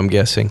YouTube, I'm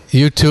guessing.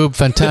 YouTube,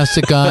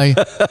 fantastic guy.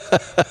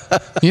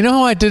 You know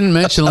who I didn't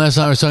mention last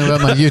time I was talking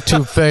about my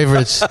YouTube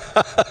favorites?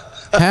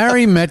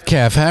 Harry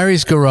Metcalf,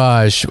 Harry's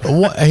Garage.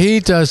 He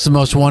does the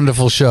most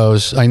wonderful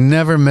shows. I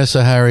never miss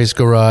a Harry's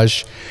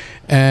Garage.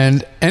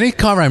 And any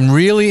car I'm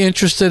really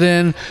interested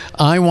in,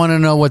 I want to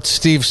know what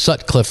Steve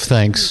Sutcliffe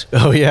thinks.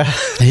 Oh, yeah?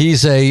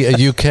 He's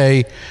a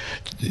UK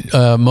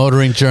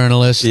motoring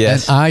journalist.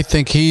 Yes. And I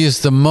think he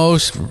is the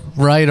most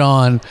right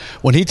on.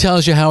 When he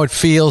tells you how it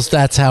feels,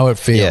 that's how it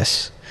feels.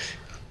 Yes.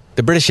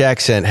 The British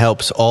accent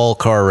helps all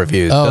car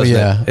reviews,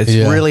 doesn't it?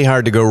 It's really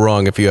hard to go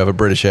wrong if you have a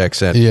British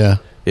accent. Yeah.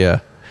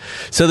 Yeah.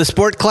 So the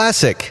Sport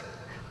Classic.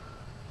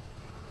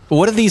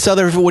 What are these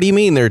other? What do you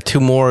mean there are 2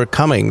 more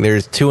coming?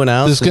 There's 2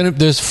 announced.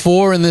 There's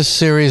 4 in this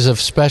series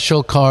of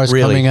special cars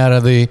coming out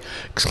of the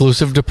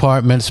exclusive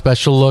department.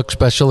 Special look,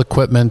 special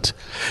equipment.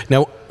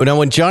 Now,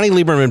 when Johnny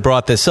Lieberman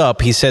brought this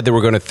up, he said there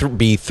were going to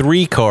be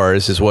 3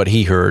 cars, is what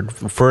he heard.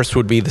 First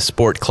would be the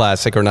Sport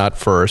Classic, or not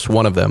first,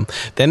 one of them.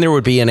 Then there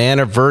would be an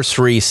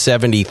Anniversary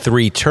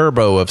 73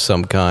 Turbo of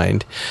some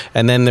kind,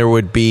 and then there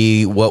would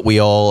be what we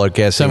all are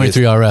guessing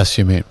 73 RS.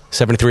 You mean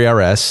 73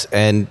 RS,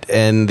 and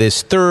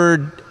this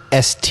third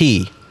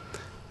ST,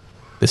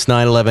 this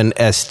 911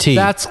 ST.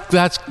 That's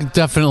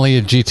definitely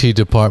a GT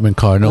department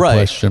car, no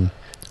question.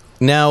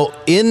 Now,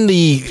 in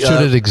the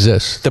should it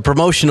exist, the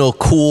promotional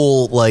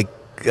cool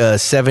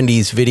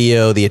 70s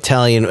video, the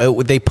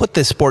Italian, they put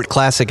this Sport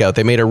Classic out.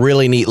 They made a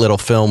really neat little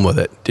film with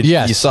it.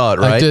 Yes, you saw it,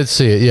 right? I did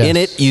see it. Yes. In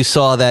it, you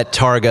saw that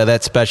Targa,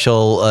 that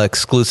special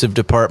exclusive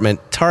department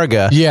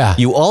Targa. Yeah.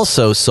 You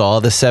also saw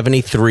the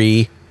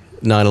 73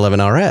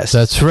 911 RS.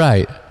 That's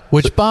right.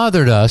 Which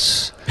bothered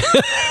us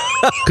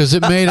because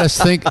it made us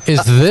think,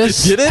 is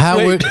this how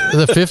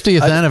the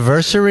 50th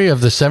anniversary of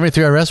the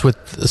 73 RS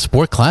with the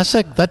Sport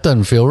Classic? That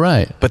doesn't feel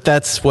right. But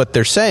that's what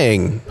they're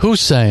saying.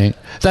 Who's saying?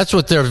 That's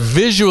what they're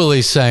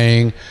visually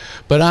saying,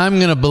 but I'm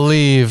going to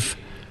believe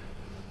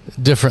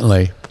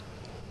differently.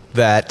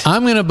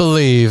 I'm going to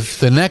believe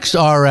the next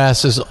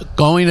RS is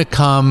going to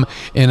come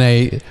in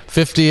a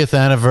 50th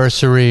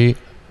anniversary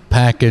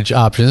package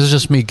option. This is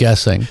just me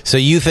guessing. So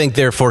you think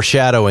they're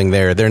foreshadowing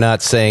there? They're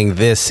not saying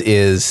this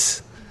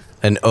is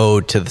an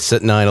ode to the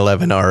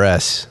 911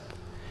 RS?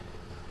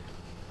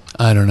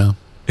 I don't know.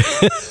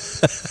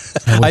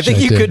 I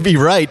think you could be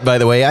right, by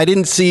the way. I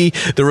didn't see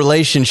the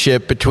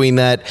relationship between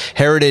that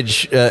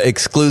Heritage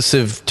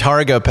exclusive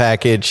Targa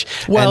package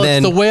and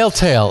then it's the whale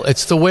tail.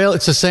 It's the whale.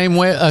 It's the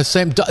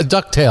same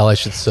duck tail, I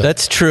should say.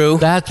 That's true.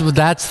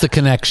 That's the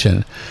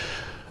connection.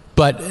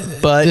 But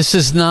this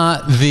is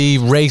not the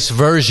race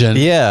version.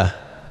 Yeah.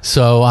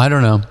 So I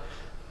don't know.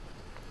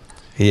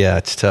 Yeah,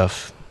 it's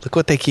tough. Look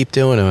what they keep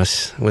doing to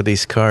us with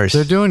these cars.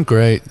 They're doing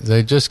great.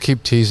 They just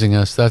keep teasing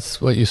us.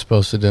 That's what you're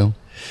supposed to do.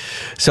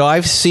 So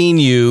I've seen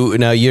you,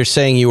 now you're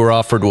saying you were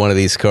offered one of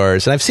these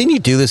cars, and I've seen you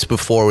do this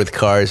before with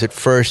cars. At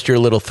first you're a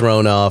little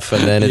thrown off,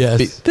 and then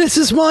this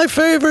is my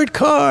favorite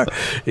car.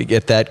 You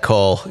get that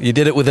call. You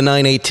did it with a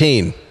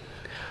 918.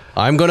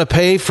 I'm going to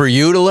pay for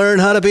you to learn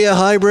how to be a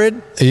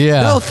hybrid?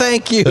 Yeah. No,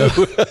 thank you.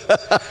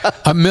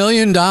 $1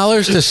 million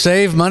to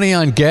save money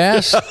on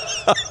gas?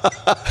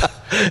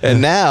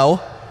 And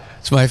now...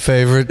 It's my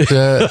favorite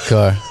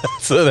car.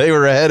 So they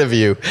were ahead of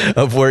you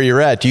of where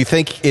you're at. Do you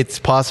think it's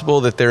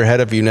possible that they're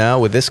ahead of you now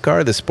with this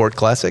car, the Sport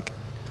Classic?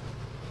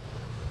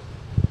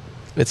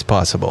 It's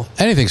possible.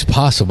 Anything's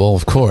possible,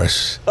 of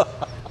course.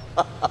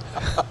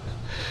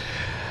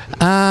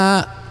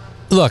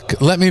 Look,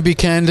 let me be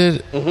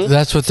candid. Mm-hmm.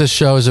 That's what this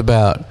show is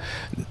about.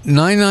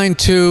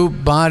 992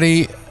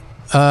 body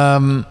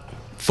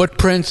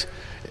footprint,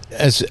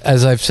 as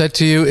I've said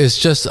to you, is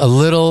just a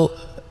little...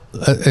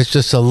 it's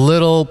just a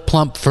little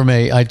plump for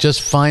me. I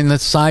just find the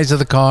size of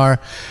the car,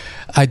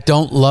 I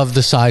don't love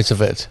the size of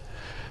it.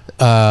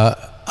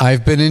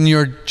 I've been in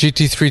your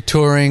GT3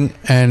 Touring,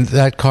 and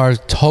that car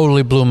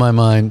totally blew my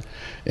mind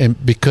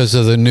because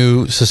of the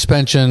new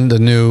suspension, the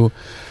new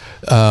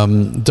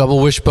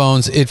double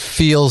wishbones. It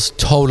feels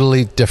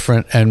totally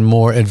different and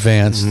more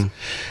advanced. Mm-hmm.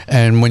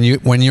 And when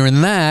you're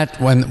in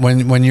that,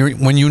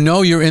 when you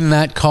know you're in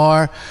that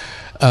car,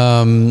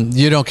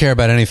 you don't care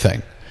about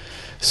anything.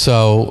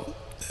 So.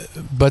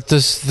 But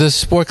this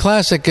Sport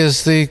Classic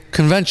is the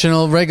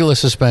conventional regular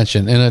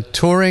suspension. In a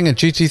Touring, a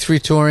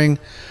GT3 Touring,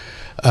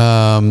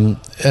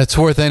 it's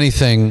worth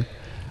anything.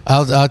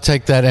 I'll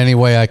take that any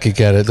way I could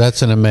get it.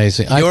 That's an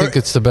amazing. I think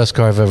it's the best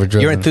car I've ever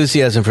driven. Your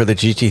enthusiasm for the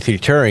GT3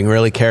 Touring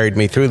really carried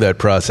me through that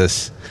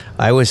process.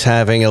 I was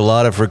having a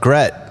lot of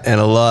regret and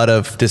a lot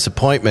of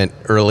disappointment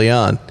early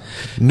on.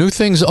 New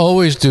things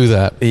always do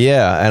that.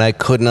 Yeah, and I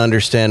couldn't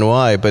understand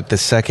why. But the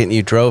second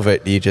you drove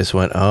it, you just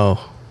went,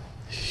 oh.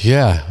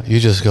 Yeah,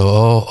 you just go,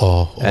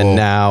 oh. And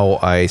now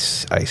I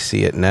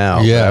see it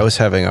now. Yeah. But I was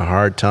having a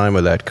hard time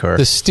with that car.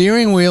 The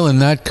steering wheel in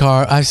that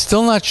car, I'm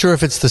still not sure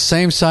if it's the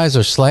same size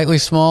or slightly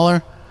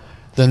smaller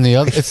than the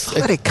other.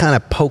 It kind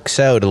of pokes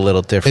out a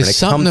little different. It's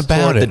something comes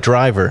about toward it. The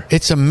driver.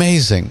 It's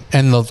amazing.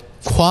 And the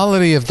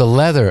quality of the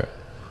leather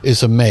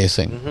is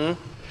amazing. Mm-hmm.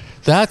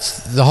 That's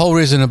the whole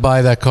reason to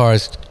buy that car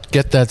is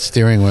get that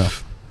steering wheel.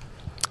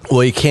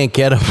 Well, you can't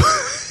get them.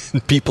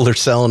 People are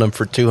selling them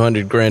for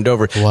 $200,000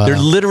 over. Wow. They're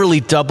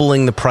literally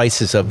doubling the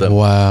prices of them.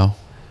 Wow.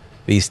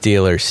 These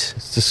dealers.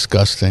 It's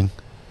disgusting.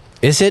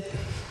 Is it?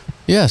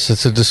 Yes,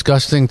 it's a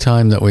disgusting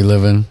time that we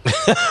live in.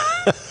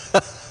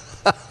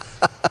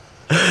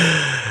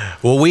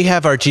 Well, we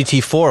have our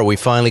GT4. We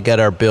finally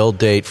got our build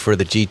date for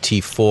the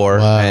GT4.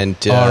 Wow. And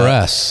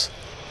RS.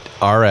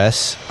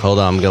 Hold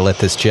on, I'm going to let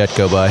this jet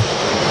go by.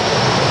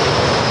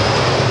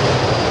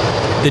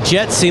 The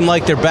jets seem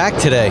like they're back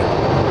today.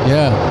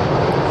 Yeah.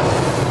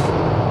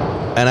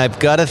 And I've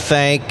got to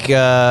thank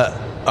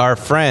our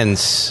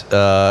friends,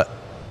 Bert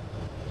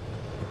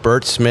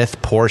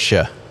Smith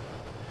Porsche.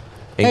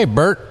 Hey,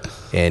 Bert.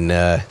 In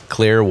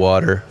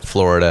Clearwater,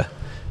 Florida.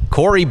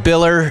 Corey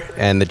Biller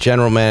and the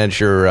general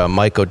manager,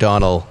 Mike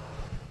O'Donnell,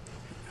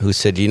 who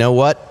said, you know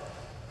what?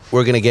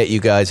 We're going to get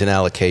you guys an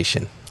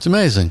allocation. It's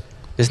amazing.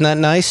 Isn't that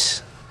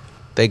nice?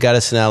 They got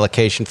us an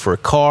allocation for a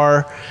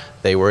car.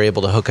 They were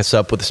able to hook us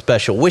up with a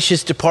special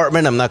wishes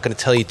department. I'm not going to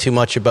tell you too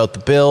much about the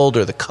build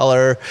or the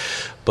color,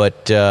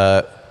 but,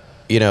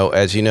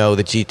 as you know,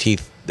 the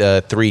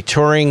GT3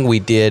 Touring we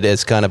did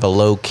as kind of a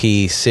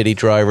low-key city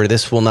driver.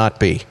 This will not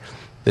be.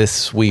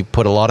 This we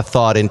put a lot of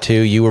thought into.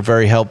 You were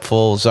very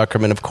helpful.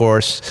 Zuckerman, of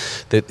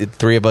course. The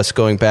three of us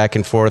going back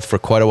and forth for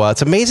quite a while.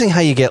 It's amazing how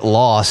you get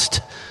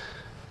lost.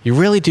 You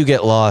really do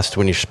get lost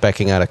when you're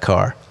speccing out a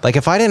car. Like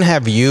if I didn't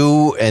have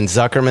you and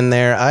Zuckerman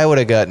there, I would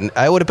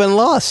have been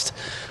lost.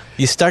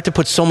 You start to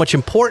put so much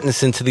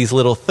importance into these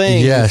little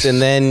things, yes. And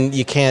then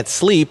you can't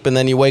sleep, and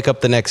then you wake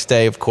up the next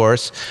day, of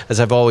course. As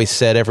I've always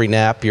said, every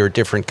nap, you're a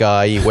different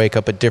guy. You wake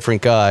up a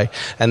different guy,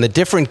 and the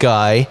different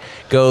guy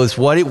goes,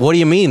 what do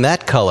you mean,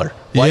 that color?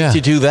 Why did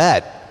you do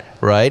that,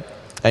 right?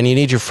 And you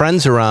need your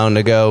friends around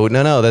to go,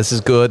 no, this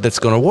is good, that's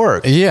going to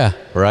work. Yeah.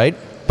 Right?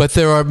 But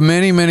there are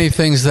many, many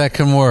things that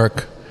can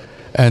work,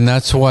 and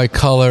that's why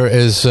color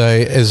is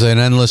an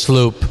endless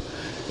loop.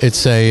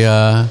 It's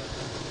a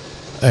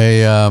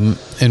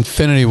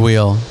infinity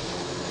wheel.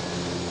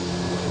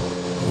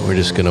 We're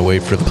just going to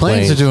wait for the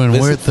planes are doing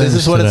weird things.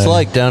 This is what today. it's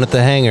like down at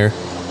the hangar.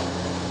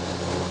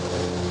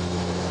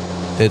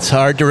 It's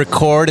hard to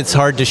record. It's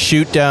hard to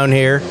shoot down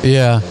here.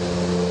 Yeah.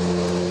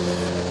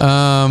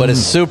 But it's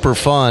super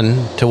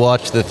fun to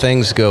watch the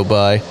things go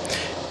by.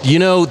 You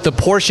know, the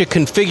Porsche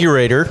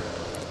configurator,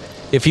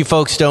 if you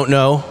folks don't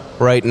know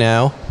right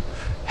now,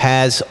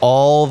 has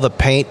all the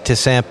paint to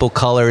sample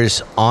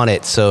colors on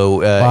it.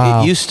 So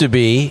It used to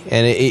be,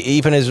 and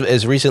even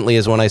as recently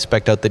as when I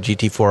spec'd out the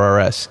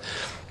GT4 RS,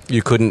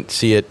 you couldn't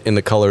see it in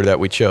the color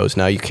that we chose.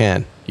 Now you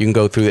can. You can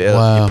go through,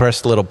 you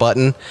press the little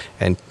button,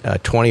 and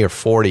 20 or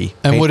 40.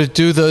 And would it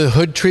do the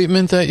hood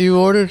treatment that you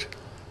ordered?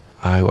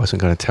 I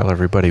wasn't going to tell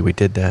everybody we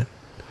did that.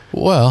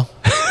 Well.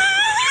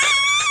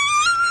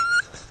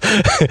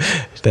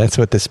 That's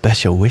what the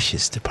special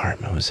wishes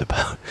department was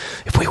about.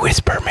 If we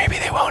whisper, maybe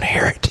they won't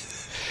hear it.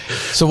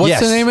 So what's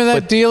Yes, the name of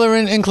that but- dealer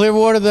in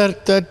Clearwater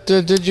that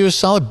did you a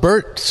solid?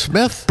 Bert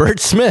Smith? Bert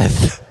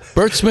Smith,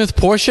 Bert Smith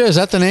Porsche? Is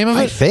that the name of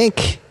I it?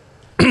 think.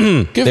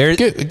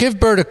 Give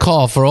Bert a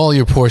call for all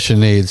your Porsche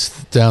needs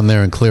down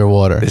there in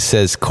Clearwater. It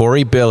says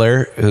Corey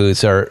Biller,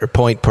 who's our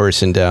point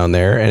person down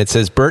there, and it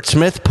says Bert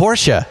Smith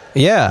Porsche.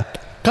 Yeah.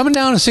 Coming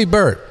down to see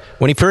Bert.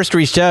 When he first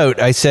reached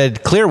out, I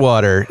said,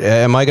 Clearwater,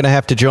 am I going to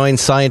have to join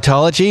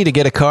Scientology to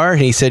get a car?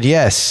 And he said,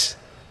 yes.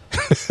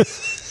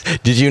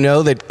 Did you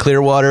know that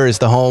Clearwater is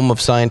the home of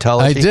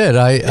Scientology? I did.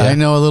 I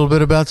know a little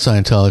bit about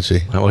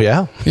Scientology. Oh,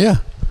 yeah? Yeah.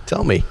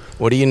 Tell me.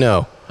 What do you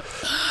know?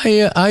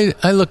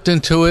 I looked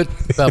into it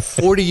about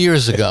 40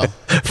 years ago.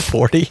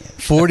 40?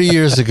 40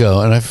 years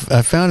ago, and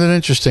I found it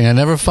interesting. I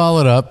never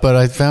followed up, but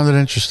I found it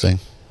interesting.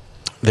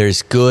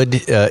 There's good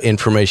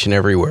information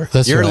everywhere.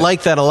 That's You're right.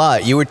 like that a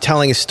lot. You were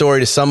telling a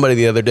story to somebody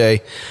the other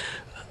day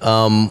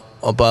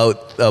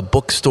about a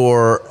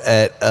bookstore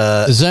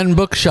at Zen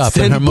Bookshop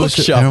Zen in Hermosa,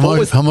 Bookshop. What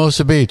was-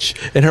 Hermosa Beach.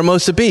 in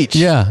Hermosa Beach.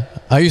 Yeah.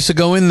 I used to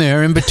go in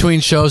there in between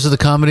shows of the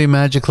Comedy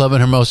Magic Club in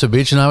Hermosa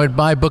Beach, and I would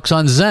buy books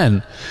on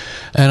Zen.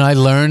 And I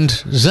learned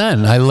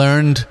Zen. I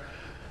learned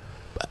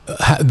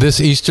this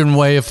Eastern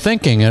way of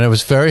thinking, and it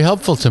was very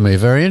helpful to me,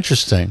 very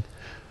interesting.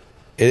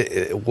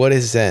 What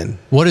is Zen?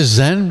 What is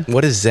Zen?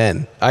 What is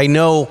Zen? I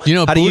know. You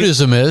know what how to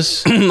Buddhism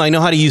is? I know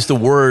how to use the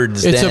word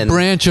Zen. It's a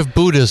branch of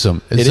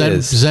Buddhism. It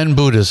is. Zen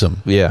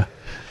Buddhism. Yeah.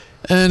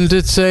 And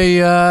it's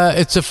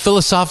a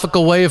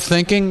philosophical way of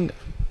thinking,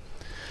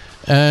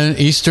 and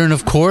Eastern,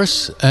 of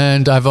course.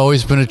 And I've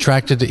always been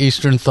attracted to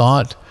Eastern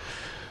thought,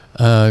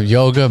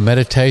 yoga,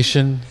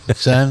 meditation,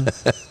 Zen.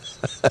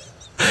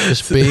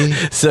 Just be.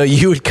 So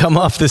you would come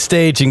off the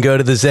stage and go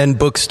to the Zen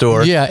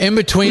bookstore. Yeah, in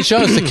between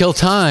shows to kill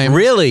time.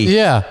 Really?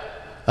 Yeah.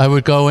 I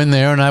would go in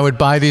there and I would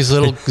buy these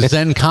little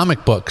Zen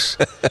comic books.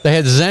 They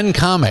had Zen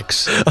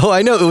comics. Oh,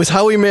 I know. It was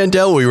Howie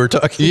Mandel we were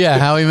talking. Yeah,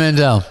 Howie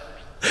Mandel.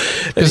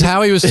 Because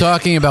Howie was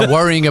talking about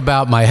worrying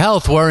about my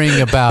health,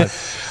 worrying about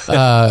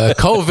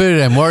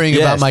COVID, and worrying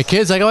Yes. about my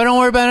kids. I go, I don't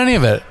worry about any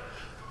of it.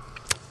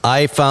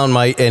 I found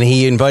and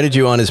he invited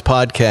you on his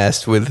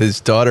podcast with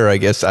his daughter, I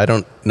guess. I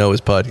don't know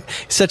his podcast.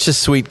 He's such a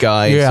sweet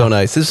guy. Yeah. So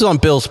nice. This is on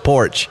Bill's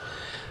porch.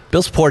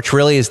 Bill's porch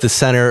really is the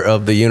center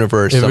of the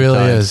universe It sometimes.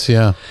 really is,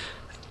 yeah.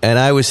 And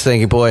I was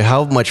thinking, boy,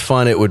 how much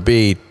fun it would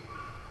be.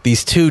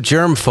 These two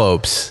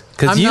germphobes.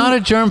 I'm not a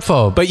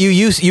germphobe. But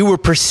you were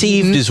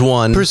perceived as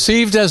one.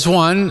 Perceived as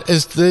one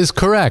is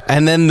correct.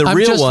 And then the I'm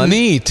real just one-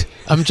 neat.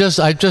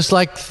 I just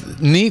like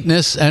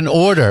neatness and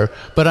order,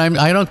 but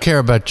I don't care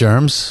about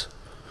germs.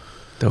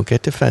 Don't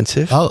get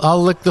defensive.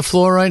 I'll lick the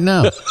floor right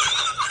now.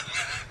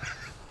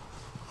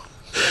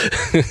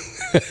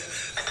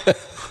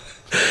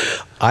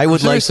 I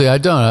would Seriously, I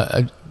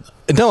don't.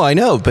 No, I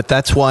know, but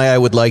that's why I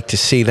would like to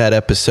see that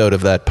episode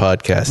of that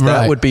podcast.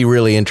 That Right. would be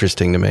really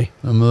interesting to me.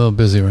 I'm a little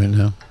busy right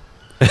now.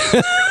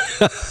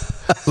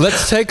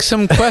 Let's take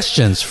some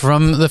questions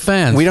from the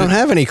fans. We don't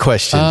have any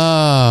questions.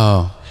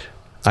 Oh.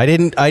 I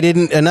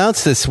didn't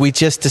announce this. We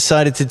just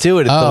decided to do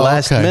it at the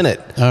last okay. minute.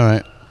 All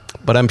right.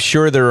 But I'm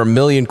sure there are a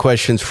million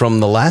questions from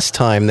the last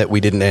time that we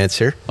didn't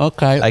answer.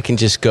 Okay. I can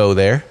just go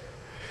there.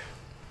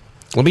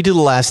 Let me do the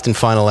last and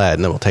final ad,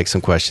 and then we'll take some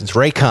questions.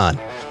 Raycon.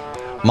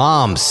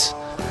 Moms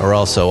are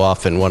also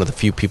often one of the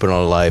few people in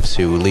our lives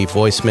who leave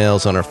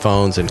voicemails on our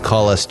phones and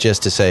call us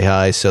just to say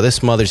hi. So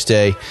this Mother's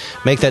Day,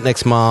 make that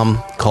next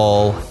mom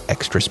call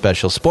extra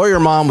special. Spoil your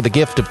mom with a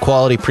gift of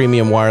quality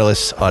premium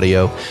wireless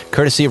audio,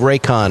 courtesy of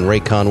Raycon.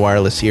 Raycon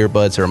wireless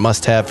earbuds are a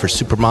must-have for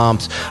super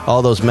moms,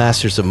 all those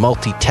masters of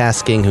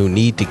multitasking who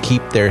need to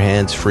keep their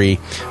hands free.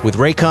 With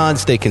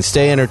Raycons, they can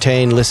stay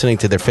entertained listening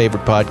to their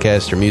favorite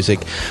podcast or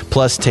music,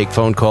 plus take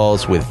phone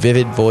calls with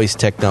vivid voice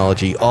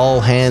technology,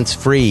 all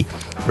hands-free.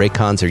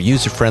 Raycons are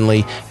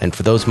user-friendly, and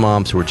for those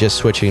moms who are just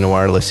switching to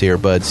wireless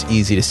earbuds,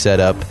 easy to set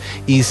up,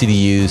 easy to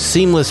use,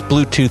 seamless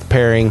Bluetooth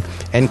pairing,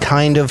 and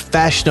kind of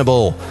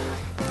fashionable.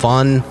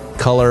 Fun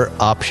color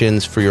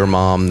options for your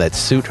mom that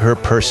suit her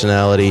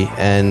personality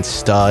and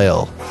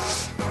style.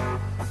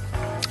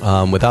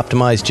 With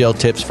optimized gel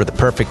tips for the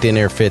perfect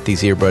in-ear fit,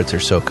 these earbuds are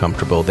so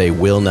comfortable they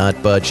will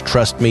not budge.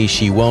 Trust me,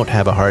 she won't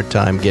have a hard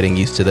time getting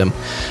used to them.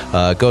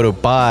 Go to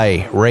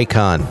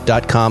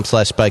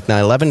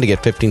buyraycon.com/spike911 to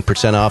get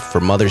 15% off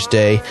for Mother's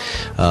Day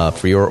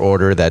for your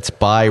order. That's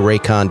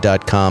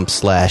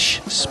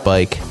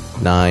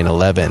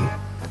buyraycon.com/spike911.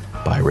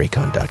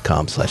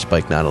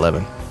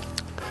 Buyraycon.com/spike911.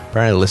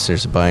 Apparently,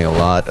 listeners are buying a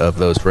lot of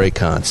those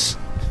Raycons.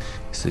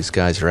 So these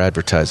guys are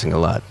advertising a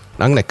lot.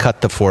 I'm going to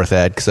cut the fourth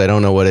ad because I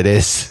don't know what it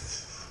is.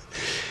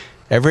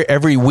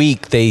 Every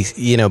week, they,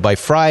 by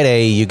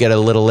Friday, you get a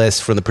little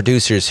list from the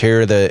producers.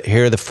 Here are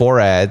the 4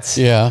 ads.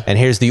 Yeah. And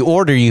here's the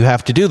order you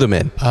have to do them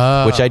in,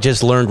 which I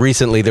just learned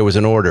recently there was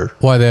an order.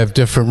 Why, they have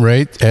different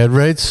ad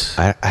rates?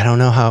 I don't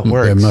know how it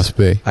works. It must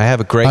be. I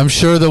have a great... I'm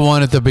sure the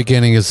one at the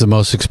beginning is the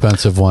most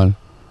expensive one,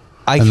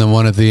 and the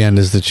one at the end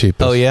is the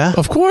cheapest. Oh, yeah?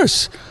 Of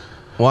course.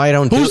 Why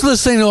don't Who's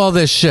listening to all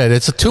this shit?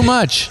 It's too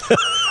much.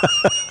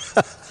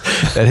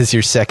 That is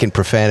your second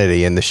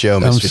profanity in the show,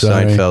 Mr.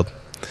 sorry. Seinfeld.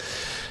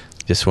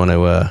 Just want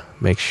to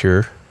make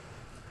sure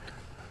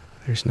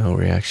there's no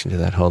reaction to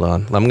that. Hold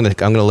on. I'm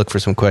gonna look for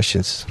some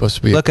questions. Supposed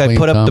to be Look, I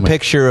put up the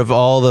picture of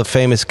all the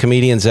famous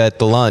comedians at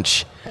the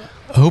lunch.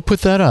 Who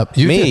put that up?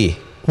 You Me. Did.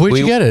 Where'd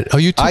you get it? Oh,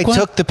 you took I one?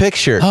 took the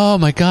picture. Oh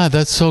my God,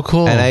 that's so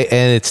cool. And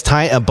it's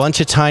a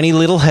bunch of tiny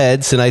little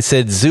heads, and I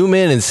said, zoom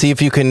in and see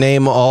if you can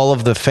name all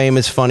of the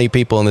famous, funny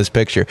people in this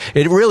picture.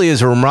 It really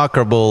is a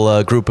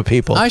remarkable group of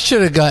people. I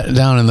should have got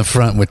down in the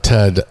front with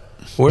Ted.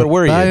 Where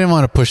were you? I didn't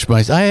want to push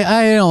I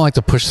don't like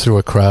to push through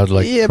a crowd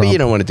like Yeah, Trump. but you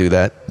don't want to do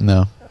that.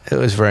 No. It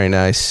was very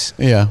nice.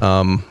 Yeah.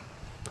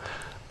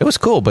 It was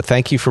cool, but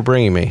thank you for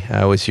bringing me.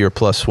 I was your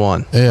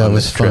 +1 Yeah, on it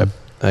was this trip. fun.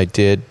 I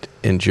did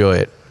enjoy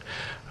it.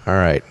 All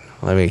right,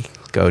 let me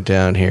go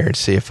down here and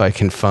see if I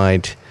can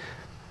find.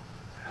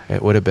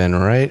 It would have been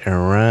right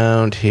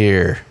around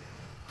here.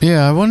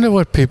 Yeah, I wonder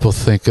what people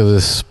think of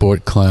this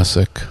sport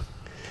classic.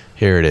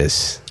 Here it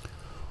is.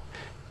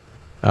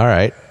 All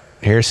right,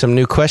 here's some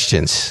new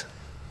questions.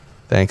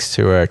 Thanks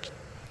to our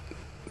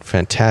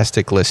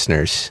fantastic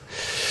listeners.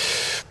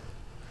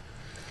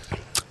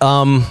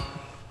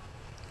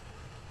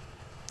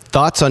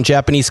 Thoughts on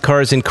Japanese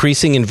cars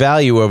increasing in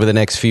value over the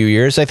next few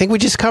years? I think we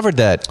just covered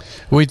that.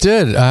 We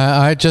did.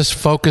 I just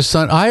focused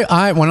on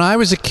when I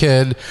was a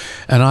kid,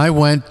 and I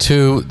went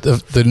to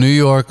the New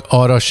York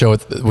Auto Show,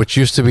 which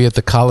used to be at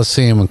the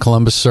Coliseum in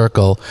Columbus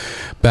Circle,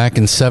 back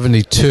in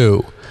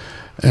 '72.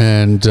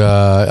 And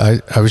I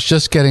was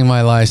just getting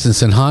my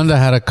license, and Honda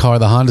had a car,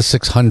 the Honda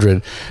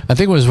 600. I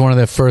think it was one of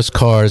their first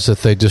cars that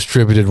they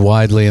distributed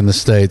widely in the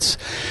States.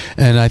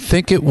 And I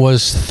think it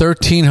was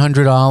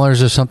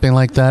 $1,300 or something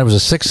like that. It was a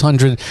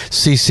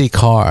 600cc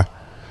car.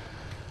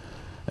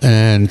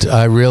 And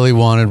I really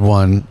wanted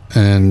one,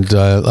 and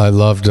I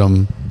loved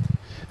them.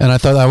 And I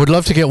thought I would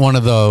love to get one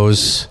of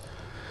those.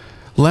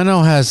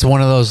 Leno has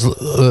one of those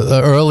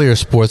earlier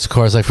sports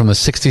cars, like from the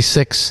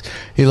 '66.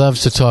 He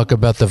loves to talk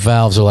about the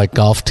valves are like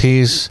golf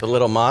tees. The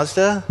little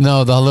Mazda?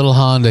 No, the little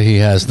Honda he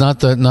has,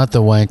 not the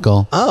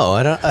Wankel. Oh,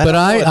 I don't. But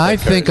I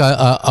think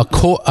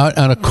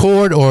an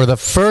Accord or the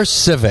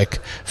first Civic.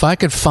 If I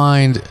could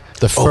find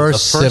the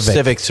first Civic.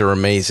 Civics are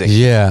amazing.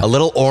 Yeah. A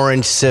little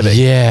orange Civic.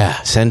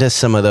 Yeah. Send us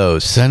some of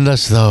those. Send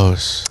us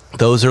those.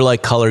 Those are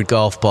like colored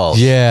golf balls.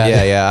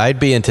 Yeah. Yeah. I'd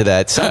be into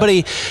that.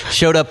 Somebody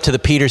showed up to the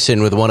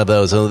Peterson with one of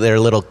those, their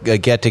little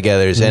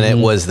get-togethers, and it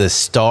was the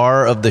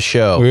star of the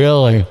show.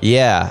 Really?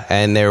 Yeah,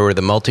 and there were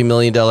the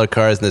multi-million-dollar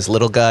cars, and this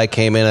little guy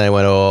came in, and I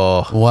went,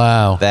 oh,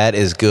 Wow. that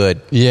is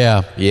good.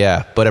 Yeah.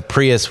 Yeah, but a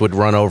Prius would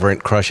run over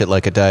and crush it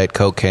like a Diet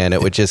Coke can.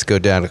 It would just go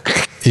down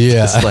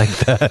Yeah. just like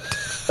that.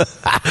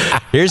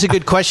 Here's a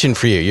good question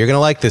for you. You're going to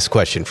like this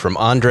question from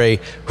Andre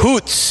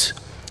Hoots.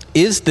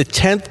 Is the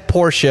 10th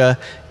Porsche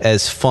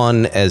as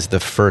fun as the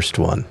first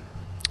one?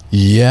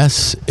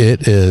 Yes,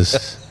 it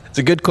is. It's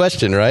a good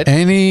question, right?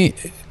 Any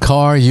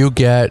car you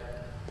get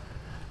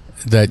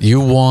that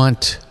you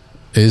want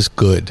is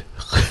good.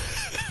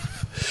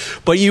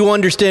 But you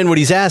understand what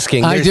he's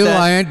asking. I There's do.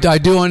 that- I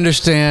do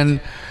understand.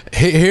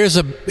 Here's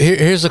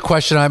a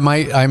question I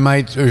might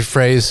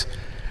rephrase.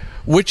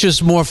 Which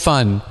is more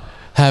fun,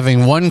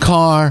 having one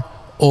car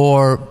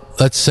or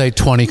let's say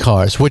 20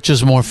 cars? Which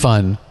is more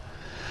fun?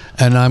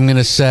 And I'm going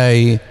to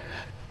say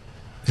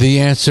the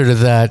answer to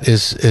that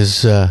is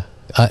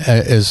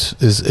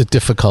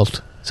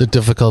difficult. It's a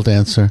difficult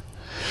answer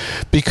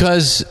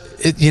because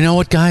you know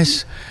what,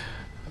 guys,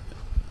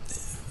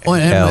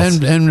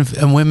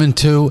 and women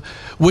too.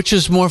 Which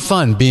is more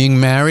fun, being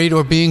married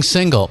or being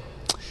single?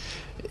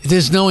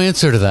 There's no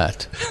answer to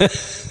that.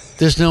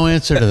 There's no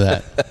answer to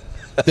that.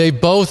 They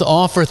both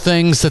offer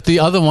things that the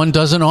other one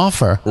doesn't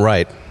offer.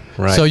 Right.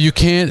 So you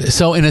can't.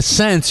 So in a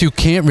sense, you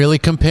can't really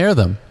compare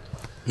them.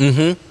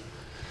 Mm-hmm.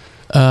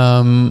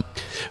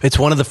 It's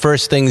one of the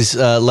first things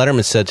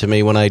Letterman said to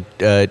me when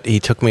he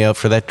took me out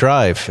for that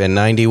drive in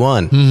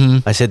 '91.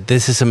 Mm-hmm. I said,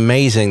 "This is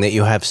amazing that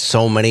you have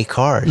so many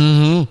cars."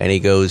 Mm-hmm. And he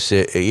goes,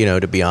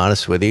 "To be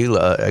honest with you,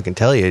 I can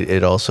tell you,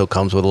 it also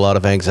comes with a lot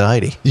of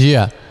anxiety."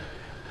 Yeah.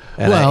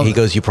 And he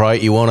goes,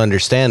 "You won't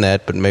understand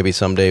that, but maybe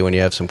someday when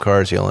you have some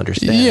cars, you'll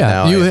understand." Yeah,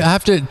 Now you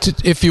have to.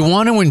 If you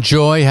want to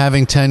enjoy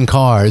having 10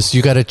 cars,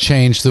 you got to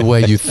change the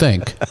way you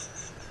think.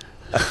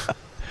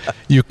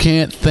 You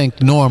can't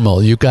think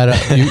normal. You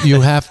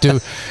you have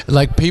to,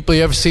 like people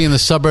you ever see in the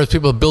suburbs.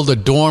 People build a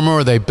dormer,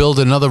 or they build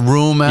another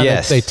room out.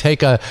 Yes. They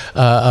take a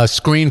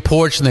screen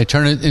porch and they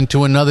turn it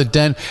into another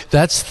den.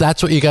 That's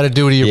what you got to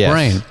do to your Yes.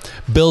 brain.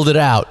 Build it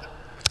out.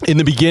 In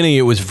the beginning,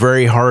 it was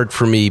very hard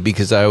for me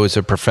because I was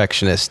a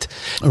perfectionist,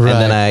 Right. and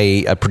then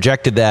I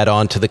projected that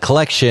onto the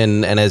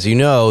collection. And as you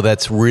know,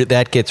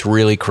 that gets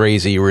really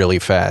crazy really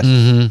fast.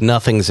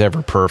 Nothing's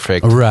ever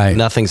perfect. Right.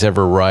 Nothing's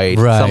ever right.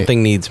 Right.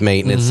 Something needs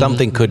maintenance.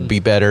 Something could be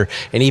better.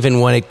 And even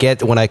when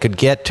I could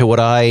get to what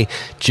I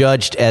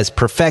judged as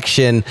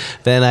perfection,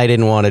 then I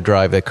didn't want to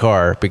drive the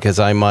car because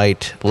I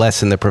might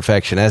lessen the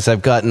perfection. As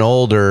I've gotten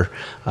older,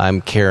 I'm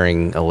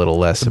caring a little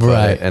less about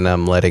Right. it, and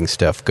I'm letting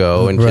stuff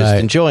go and Right. just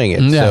enjoying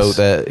it. Yes.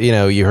 So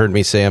you heard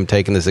me say I'm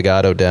taking the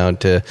Zagato down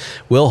to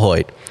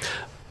Wilhoit.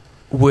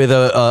 with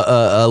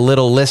a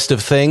little list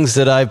of things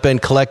that I've been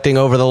collecting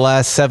over the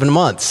last 7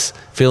 months,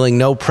 feeling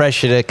no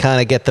pressure to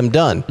kind of get them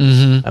done.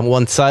 Mm-hmm. And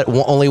one side,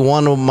 only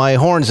one of my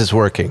horns is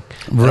working.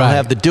 Right. I don't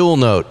have the dual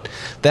note.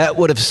 That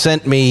would have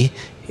sent me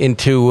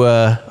into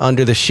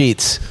under the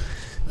sheets.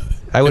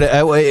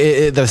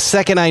 The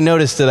second I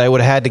noticed it, I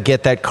would have had to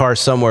get that car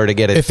somewhere to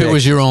get it fixed. If it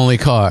was your only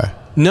car.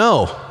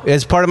 No,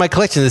 as part of my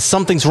collection,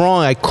 something's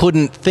wrong. I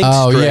couldn't think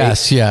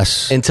straight.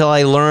 Yes. Until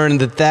I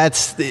learned that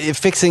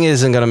fixing it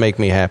isn't going to make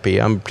me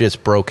happy. I'm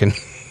just broken.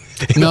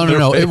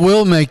 No. It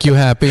will make you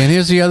happy. And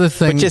here's the other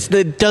thing. But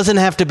it doesn't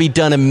have to be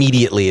done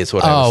immediately, is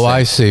what I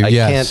was saying. I see.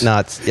 Yes. I can't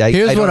not.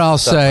 Here's what I'll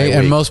say,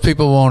 and most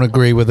people won't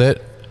agree with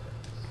it,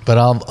 but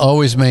I'll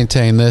always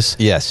maintain this.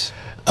 Yes.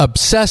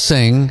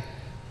 Obsessing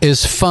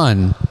is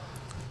fun.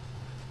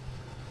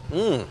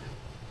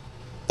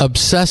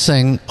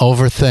 Obsessing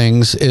over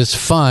things is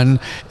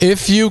fun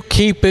if you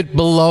keep it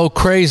below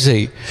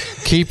crazy.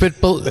 Keep it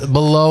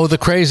below the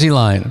crazy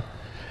line.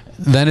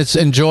 Then it's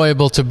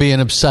enjoyable to be an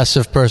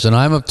obsessive person.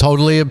 I'm a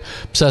totally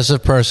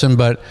obsessive person,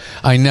 but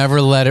I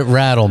never let it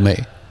rattle me.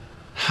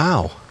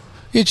 How?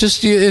 It's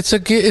a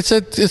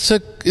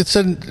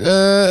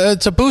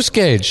boost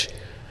gauge.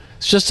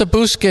 It's just a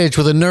boost gauge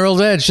with a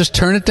knurled edge. Just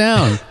turn it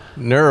down.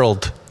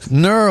 Knurled.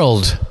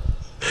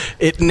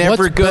 It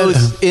never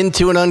goes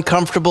into an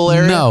uncomfortable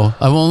area? No,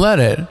 I won't let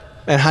it.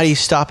 And how do you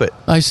stop it?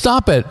 I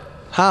stop it.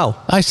 How?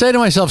 I say to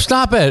myself,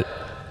 stop it.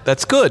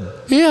 That's good.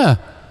 Yeah.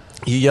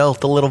 You yell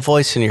at the little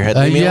voice in your head.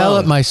 I yell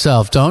at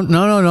myself. Don't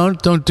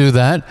do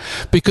that.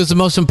 Because the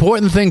most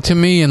important thing to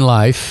me in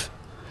life,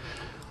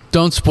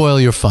 don't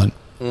spoil your fun.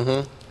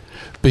 Mm-hmm.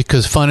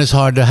 Because fun is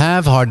hard to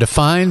have, hard to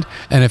find.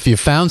 And if you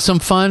found some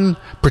fun,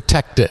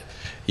 protect it.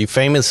 You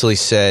famously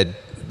said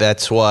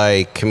that's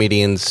why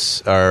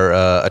comedians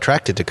are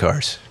attracted to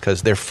cars,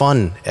 because they're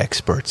fun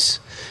experts,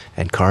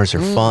 and cars are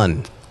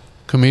fun.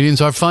 Comedians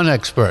are fun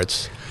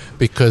experts,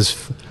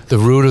 because the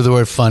root of the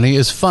word funny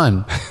is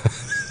fun.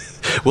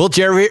 Will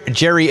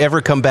Jerry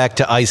ever come back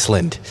to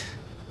Iceland?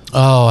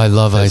 Oh, I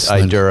love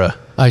Iceland. Idura.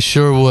 I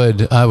sure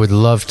would. I would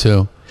love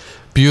to.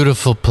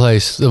 Beautiful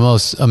place, the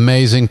most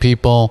amazing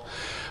people,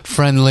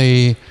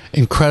 friendly,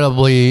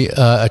 incredibly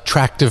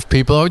attractive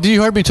people. Oh,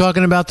 you heard me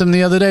talking about them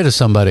the other day to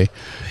somebody.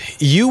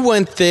 You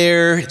went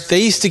there.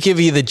 They used to give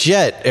you the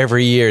jet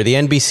every year, the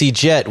NBC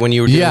jet, when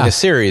you were doing the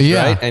series,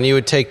 right? And you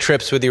would take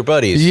trips with your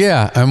buddies.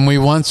 Yeah, and we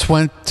once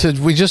went to.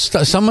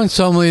 Someone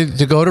told me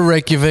to go to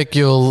Reykjavik.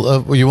 You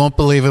won't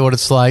believe it what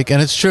it's like,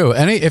 and it's true.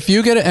 If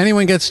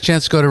anyone gets a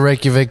chance to go to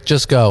Reykjavik,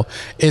 just go.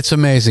 It's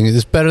amazing.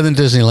 It's better than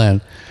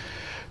Disneyland.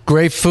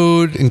 Great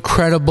food,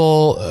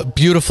 incredible,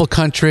 beautiful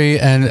country,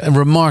 and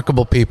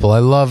remarkable people. I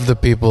love the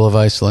people of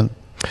Iceland.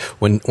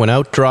 When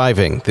out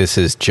driving, this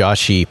is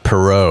Joshi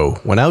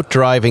Perot. When out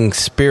driving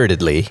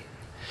spiritedly,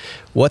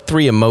 what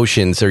 3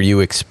 emotions are you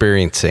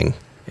experiencing?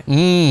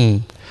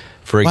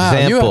 For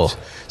example, you have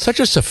such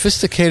a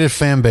sophisticated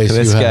fan base.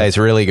 This guy's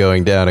really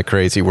going down a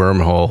crazy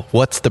wormhole.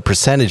 What's the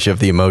percentage of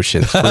the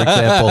emotions? For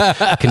example,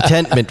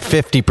 contentment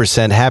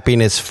 50%,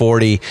 happiness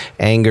 40%,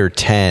 anger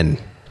 10%.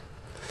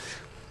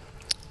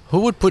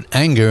 Who would put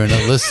anger in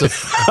a list of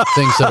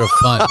things that are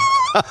fun?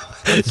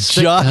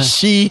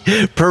 Joshi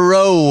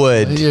Perot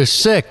would. You're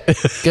sick.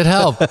 Get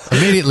help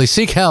immediately.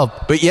 Seek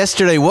help. But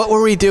yesterday, what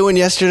were we doing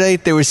yesterday?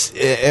 There was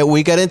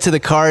we got into the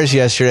cars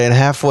yesterday, and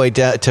halfway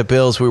down to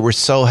Bill's, we were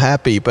so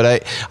happy.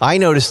 But I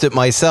noticed it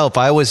myself.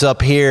 I was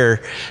up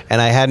here,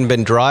 and I hadn't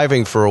been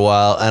driving for a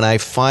while, and I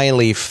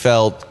finally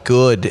felt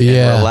good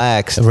and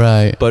relaxed.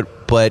 Right.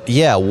 But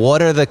yeah,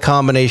 what are the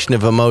combination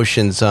of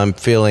emotions I'm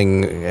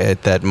feeling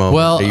at that moment?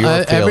 Well,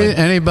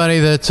 anybody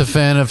that's a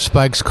fan of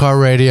Spike's Car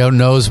Radio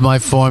knows my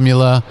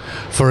formula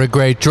for a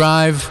great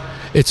drive.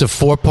 It's a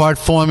 4-part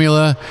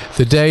formula: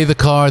 the day, the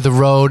car, the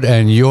road,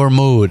 and your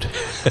mood.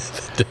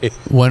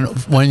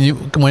 When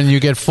you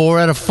get 4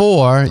 out of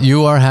 4,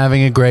 you are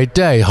having a great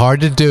day. Hard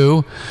to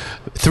do.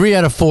 3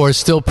 out of 4 is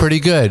still pretty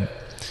good,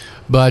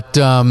 but.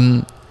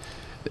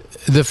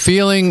 The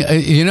feeling,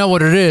 you know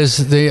what it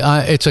is?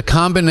 It's a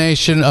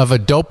combination of a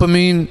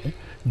dopamine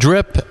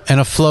drip and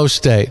a flow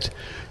state.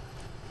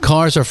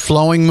 Cars are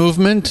flowing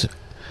movement,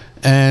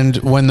 and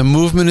when the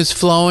movement is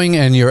flowing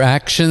and your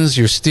actions,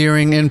 your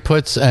steering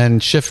inputs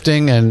and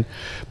shifting and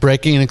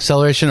braking and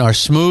acceleration are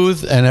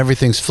smooth and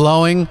everything's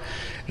flowing,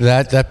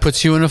 that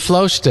puts you in a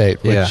flow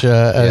state, which,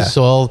 as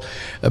all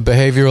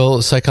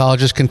behavioral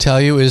psychologists can tell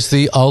you, is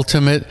the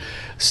ultimate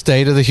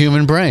state of the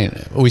human brain.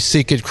 We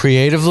seek it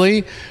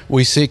creatively,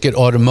 we seek it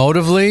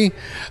automotively,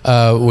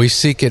 we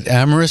seek it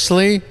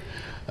amorously.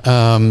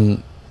 For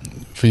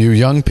you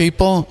young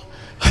people,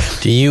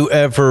 do you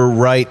ever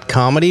write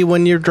comedy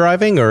when you're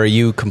driving, or are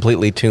you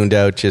completely tuned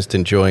out, just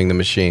enjoying the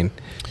machine?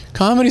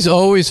 Comedy's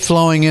always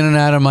flowing in and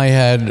out of my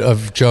head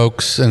of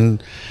jokes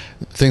and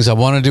things I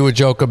want to do a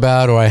joke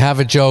about, or I have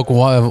a joke.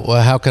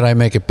 How could I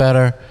make it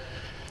better?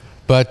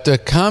 But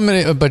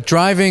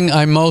driving,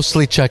 I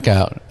mostly check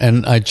out,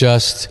 and I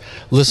just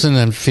listen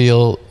and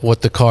feel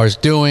what the car's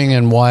doing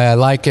and why I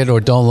like it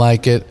or don't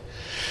like it.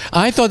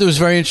 I thought it was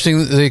very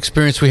interesting, the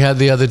experience we had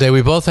the other day.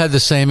 We both had the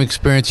same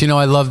experience. You know,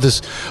 I love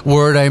this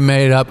word I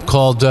made up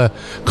called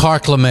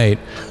carclimate,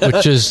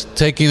 which is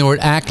taking the word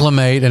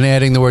acclimate and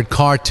adding the word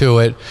car to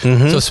it.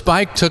 So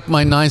Spike took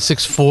my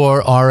 964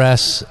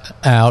 RS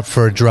out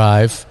for a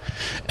drive,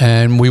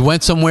 and we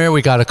went somewhere.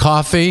 We got a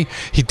coffee.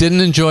 He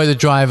didn't enjoy the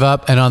drive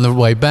up, and on the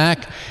way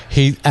back,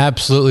 he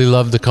absolutely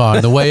loved the car.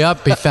 On the way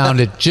up, he found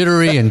it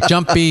jittery and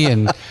jumpy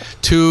and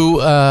too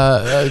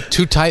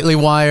tightly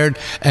wired,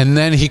 and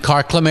then he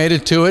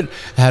carclimated to it,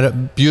 had a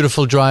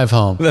beautiful drive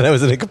home. Then I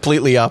was in a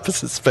completely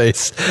opposite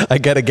space. I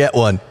got to get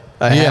one.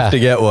 I have to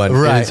get one.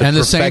 Right. And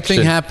the same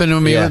thing happened to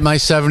me with my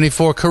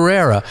 74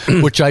 Carrera,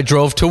 which I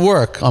drove to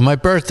work on my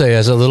birthday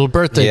as a little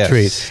birthday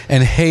treat,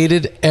 and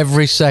hated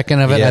every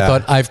second of it. I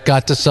thought, I've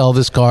got to sell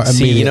this car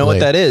immediately. See, you know what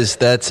that is?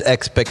 That's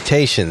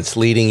expectations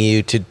leading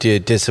you to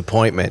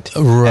disappointment.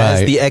 Right.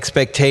 As the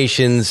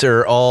expectations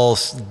are all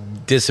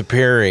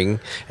disappearing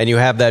and you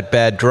have that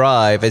bad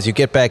drive, as you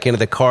get back into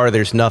the car,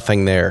 there's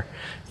nothing there.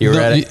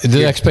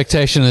 The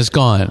expectation is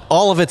gone.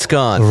 All of it's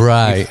gone.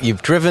 Right.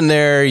 You've driven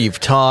there,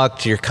 you've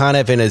talked, you're kind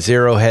of in a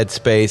zero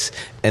headspace,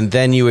 and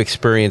then you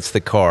experience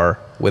the car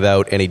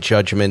without any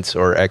judgments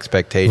or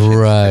expectations.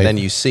 Right. And then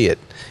you see it.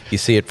 You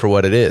see it for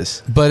what it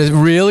is. But it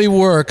really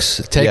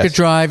works. Take a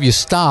drive, you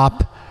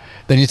stop,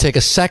 then you take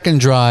a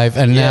second drive,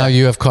 and now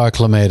you have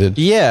carclimated.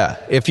 Yeah.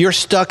 If you're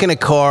stuck in a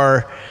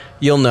car,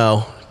 you'll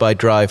know by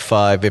drive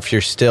 5 if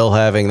you're still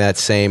having that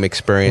same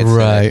experience.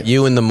 Right.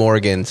 You and the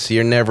Morgans,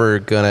 you're never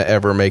going to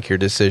ever make your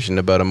decision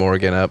about a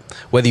Morgan up.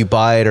 Whether you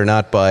buy it or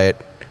not buy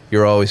it,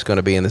 you're always going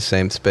to be in the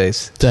same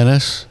space.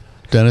 Dennis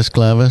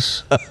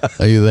Glavis,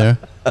 are you there?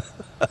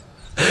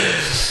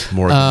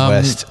 Morgan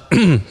West.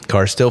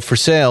 Car still for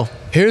sale.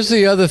 Here's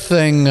the other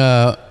thing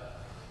I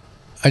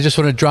just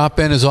want to drop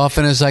in as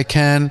often as I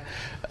can.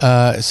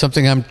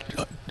 Something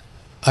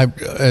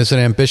as an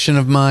ambition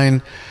of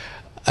mine.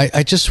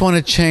 I just want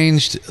to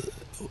change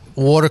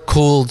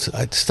water-cooled.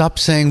 Stop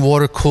saying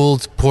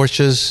water-cooled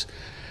Porsches.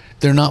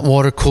 They're not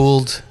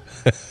water-cooled.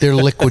 They're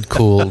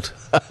liquid-cooled.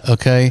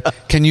 Okay?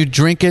 Can you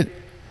drink it?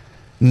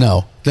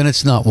 No. Then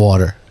it's not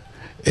water.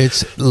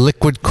 It's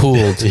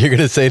liquid-cooled. You're going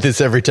to say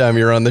this every time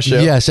you're on the show?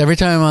 Yes, every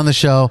time I'm on the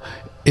show,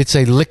 it's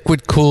a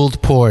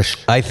liquid-cooled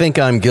Porsche. I think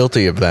I'm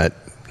guilty of that.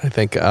 I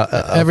think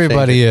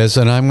everybody is,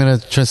 and I'm going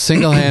to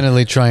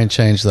single-handedly try and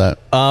change that.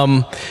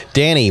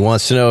 Danny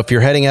wants to know, if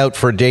you're heading out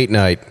for a date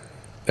night,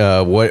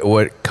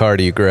 what car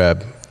do you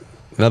grab?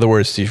 In other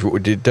words,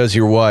 does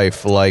your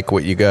wife like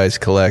what you guys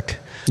collect?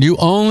 You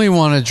only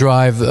want to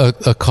drive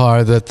a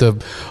car that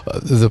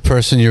the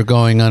person you're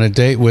going on a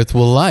date with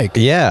will like.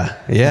 Yeah.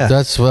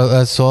 That's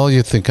all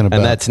you're thinking about.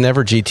 And that's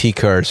never GT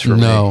cars for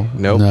me.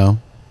 No.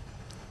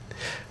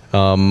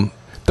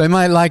 They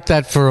might like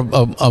that for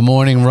a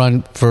morning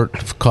run for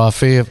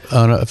coffee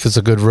if it's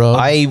a good road.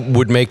 I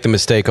would make the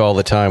mistake all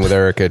the time with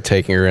Erica,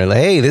 taking her in. Like,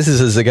 hey, this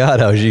is a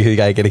Zagato. You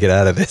got to get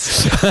out of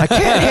this. I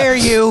can't hear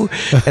you,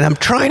 and I'm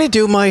trying to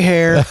do my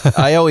hair.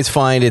 I always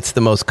find it's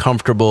the most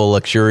comfortable,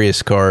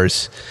 luxurious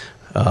cars.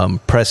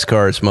 Press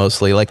cars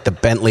mostly, like the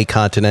Bentley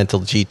Continental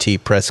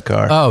GT press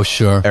car. Oh,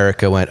 sure.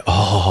 Erica went,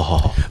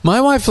 oh.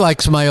 My wife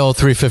likes my old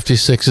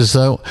 356s,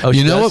 though. Oh,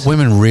 you know what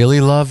women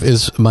really love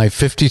is my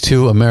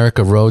 52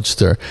 America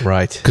Roadster.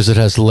 Right. Because it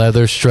has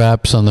leather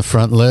straps on the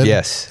front lid.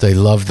 Yes. They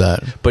love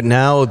that. But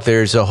now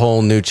there's a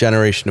whole new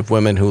generation of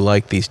women who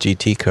like these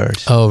GT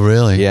cars. Oh,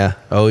 really? Yeah.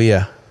 Oh,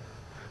 yeah.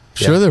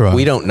 Sure there are.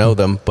 We don't know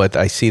them, but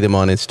I see them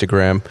on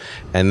Instagram,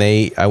 and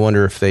I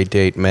wonder if they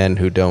date men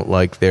who don't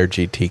like their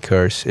GT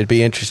cars. I'd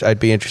be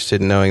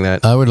interested in knowing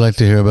that. I would like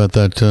to hear about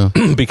that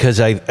too. Because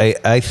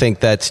I think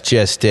that's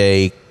just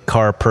a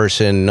car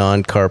person,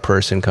 non-car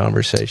person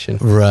conversation.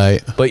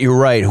 Right. But you're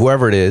right,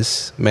 whoever it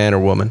is, man or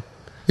woman.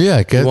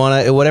 Yeah, you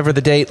want to, whatever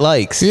the date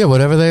likes. Yeah,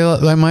 whatever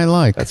they might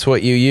like. That's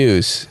what you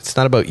use. It's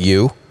not about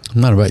you.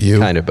 Not about you.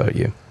 Kind of about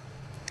you.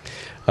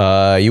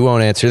 You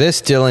won't answer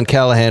this. Dylan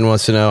Callahan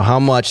wants to know,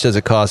 how much does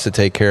it cost to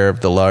take care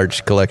of the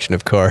large collection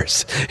of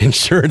cars?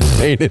 Insurance,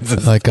 maintenance,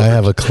 and like, I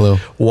have a clue.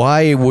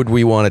 Why would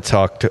we want to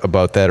talk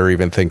about that or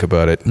even think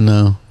about it?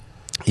 No.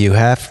 You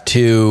have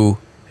to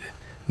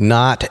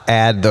not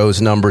add those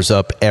numbers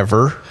up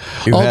ever.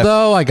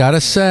 Although I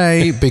gotta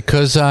say,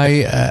 because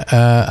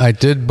I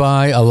did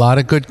buy a lot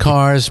of good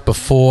cars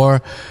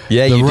before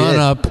the run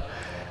up,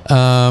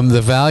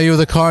 the value of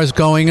the cars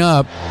going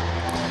up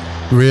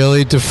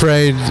really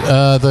defrayed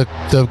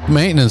the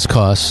maintenance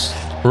costs.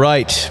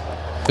 Right.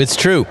 It's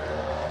true.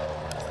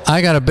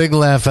 I got a big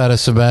laugh out of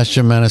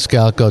Sebastian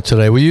Maniscalco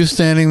today. Were you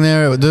standing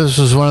there? This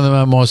was one of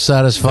the most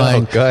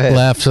satisfying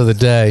laughs of the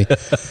day.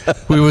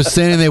 We were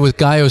standing there with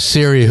Guy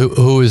Oseary,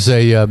 who is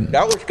a...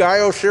 that was Guy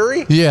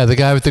Oseary? Yeah, the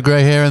guy with the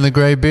gray hair and the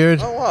gray beard.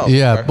 Oh, wow.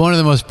 Yeah, Okay. One of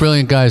the most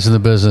brilliant guys in the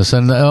business,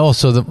 and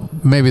also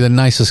maybe the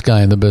nicest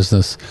guy in the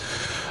business.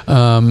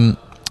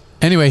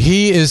 Anyway,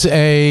 he is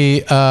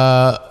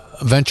a...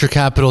 venture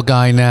capital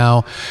guy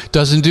now,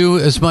 doesn't do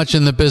as much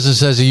in the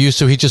business as he used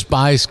to. He just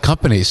buys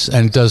companies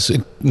and does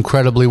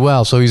incredibly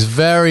well. So he's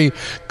very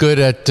good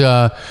at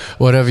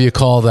whatever you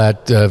call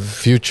that,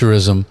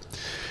 futurism.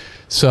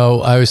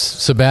 So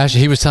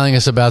Sebastian, he was telling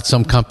us about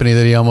some company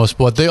that he almost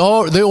bought. The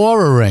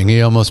Aura ring,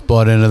 he almost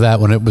bought into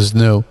that when it was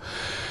new.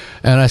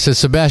 And I said,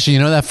 Sebastian, you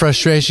know that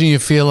frustration you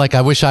feel like,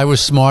 I wish I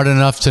was smart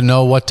enough to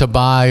know what to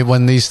buy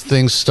when these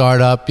things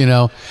start up, you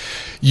know?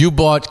 You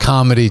bought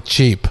comedy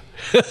cheap.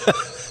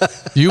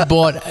 You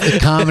bought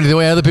comedy the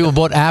way other people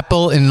bought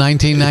Apple in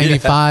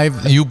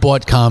 1995. You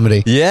bought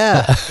comedy.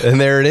 Yeah, and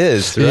there it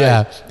is. Right?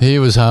 Yeah, he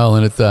was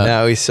howling at that.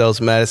 Now he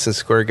sells Madison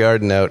Square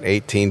Garden out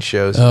 18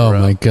 shows in a Oh,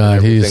 row my God.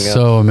 and He's everything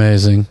so else.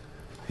 amazing.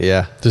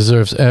 Yeah.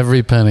 Deserves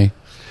every penny.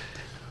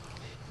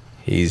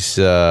 He's,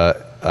 I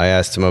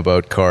asked him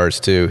about cars,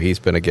 too. He's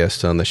been a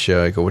guest on the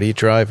show. I go, what are you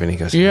driving? He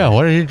goes, Yeah,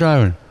 what are you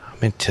driving?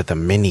 I'm into the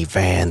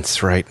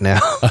minivans right now.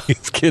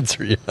 These kids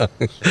are young.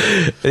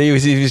 And he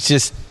was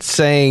just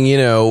saying, you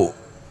know,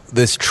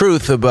 this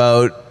truth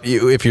about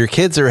you, if your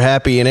kids are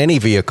happy in any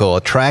vehicle,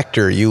 a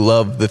tractor, you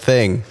love the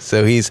thing.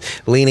 So he's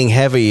leaning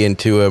heavy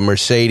into a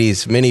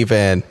Mercedes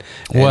minivan, and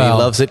he Well,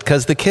 loves it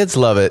because the kids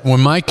love it. When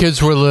my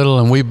kids were little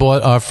and we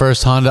bought our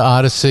first Honda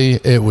Odyssey,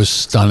 it was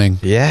stunning.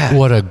 Yeah.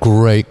 What a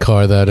great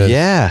car that is.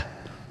 Yeah.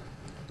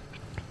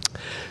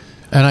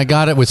 And I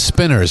got it with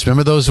spinners.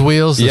 Remember those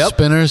wheels, the Yep.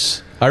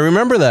 spinners? I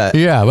remember that.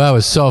 Yeah, that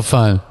was so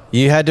fun.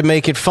 You had to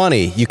make it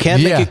funny. You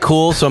can't Yeah. make it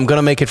cool, so I'm going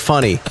to make it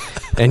funny.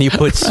 And you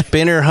put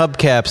spinner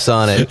hubcaps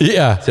on it.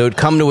 Yeah. So it would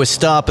come to a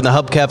stop and the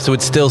hubcaps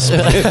would still spin.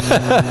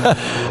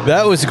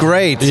 That was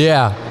great.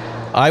 Yeah.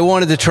 I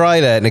wanted to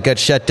try that and it got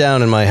shut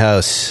down in my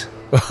house.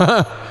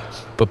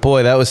 But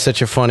boy, that was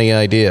such a funny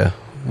idea.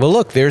 Well,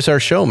 look, there's our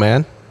show,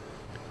 man.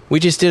 We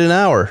just did an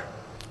hour.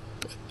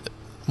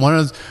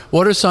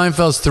 What are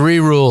Seinfeld's 3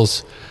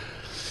 rules?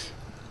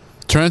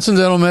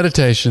 Transcendental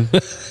meditation,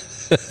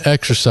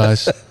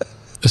 exercise,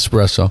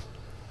 espresso.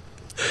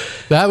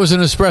 That was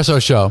an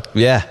espresso show.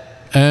 Yeah.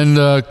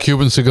 And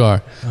Cuban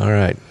cigar. All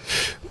right.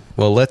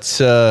 Well, let's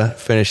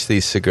finish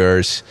these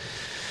cigars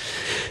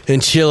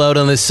and chill out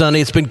on this Sunday.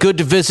 It's been good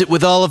to visit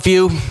with all of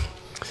you.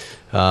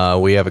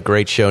 We have a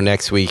great show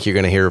next week. You're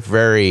going to hear a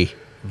very,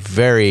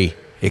 very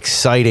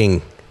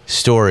exciting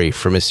story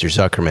from Mr.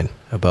 Zuckerman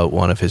about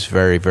one of his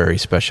very, very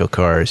special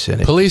cars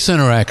and Police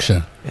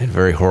interaction. a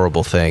very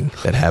horrible thing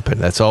that happened.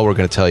 That's all we're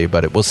going to tell you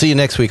about it. We'll see you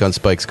next week on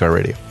Spike's Car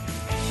Radio.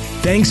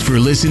 Thanks for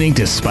listening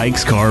to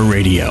Spike's Car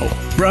Radio,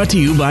 brought to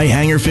you by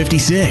Hangar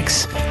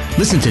 56.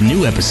 Listen to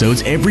new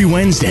episodes every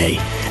Wednesday,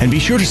 and be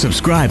sure to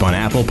subscribe on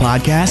Apple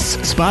Podcasts,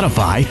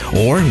 Spotify,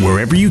 or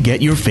wherever you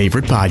get your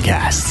favorite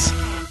podcasts.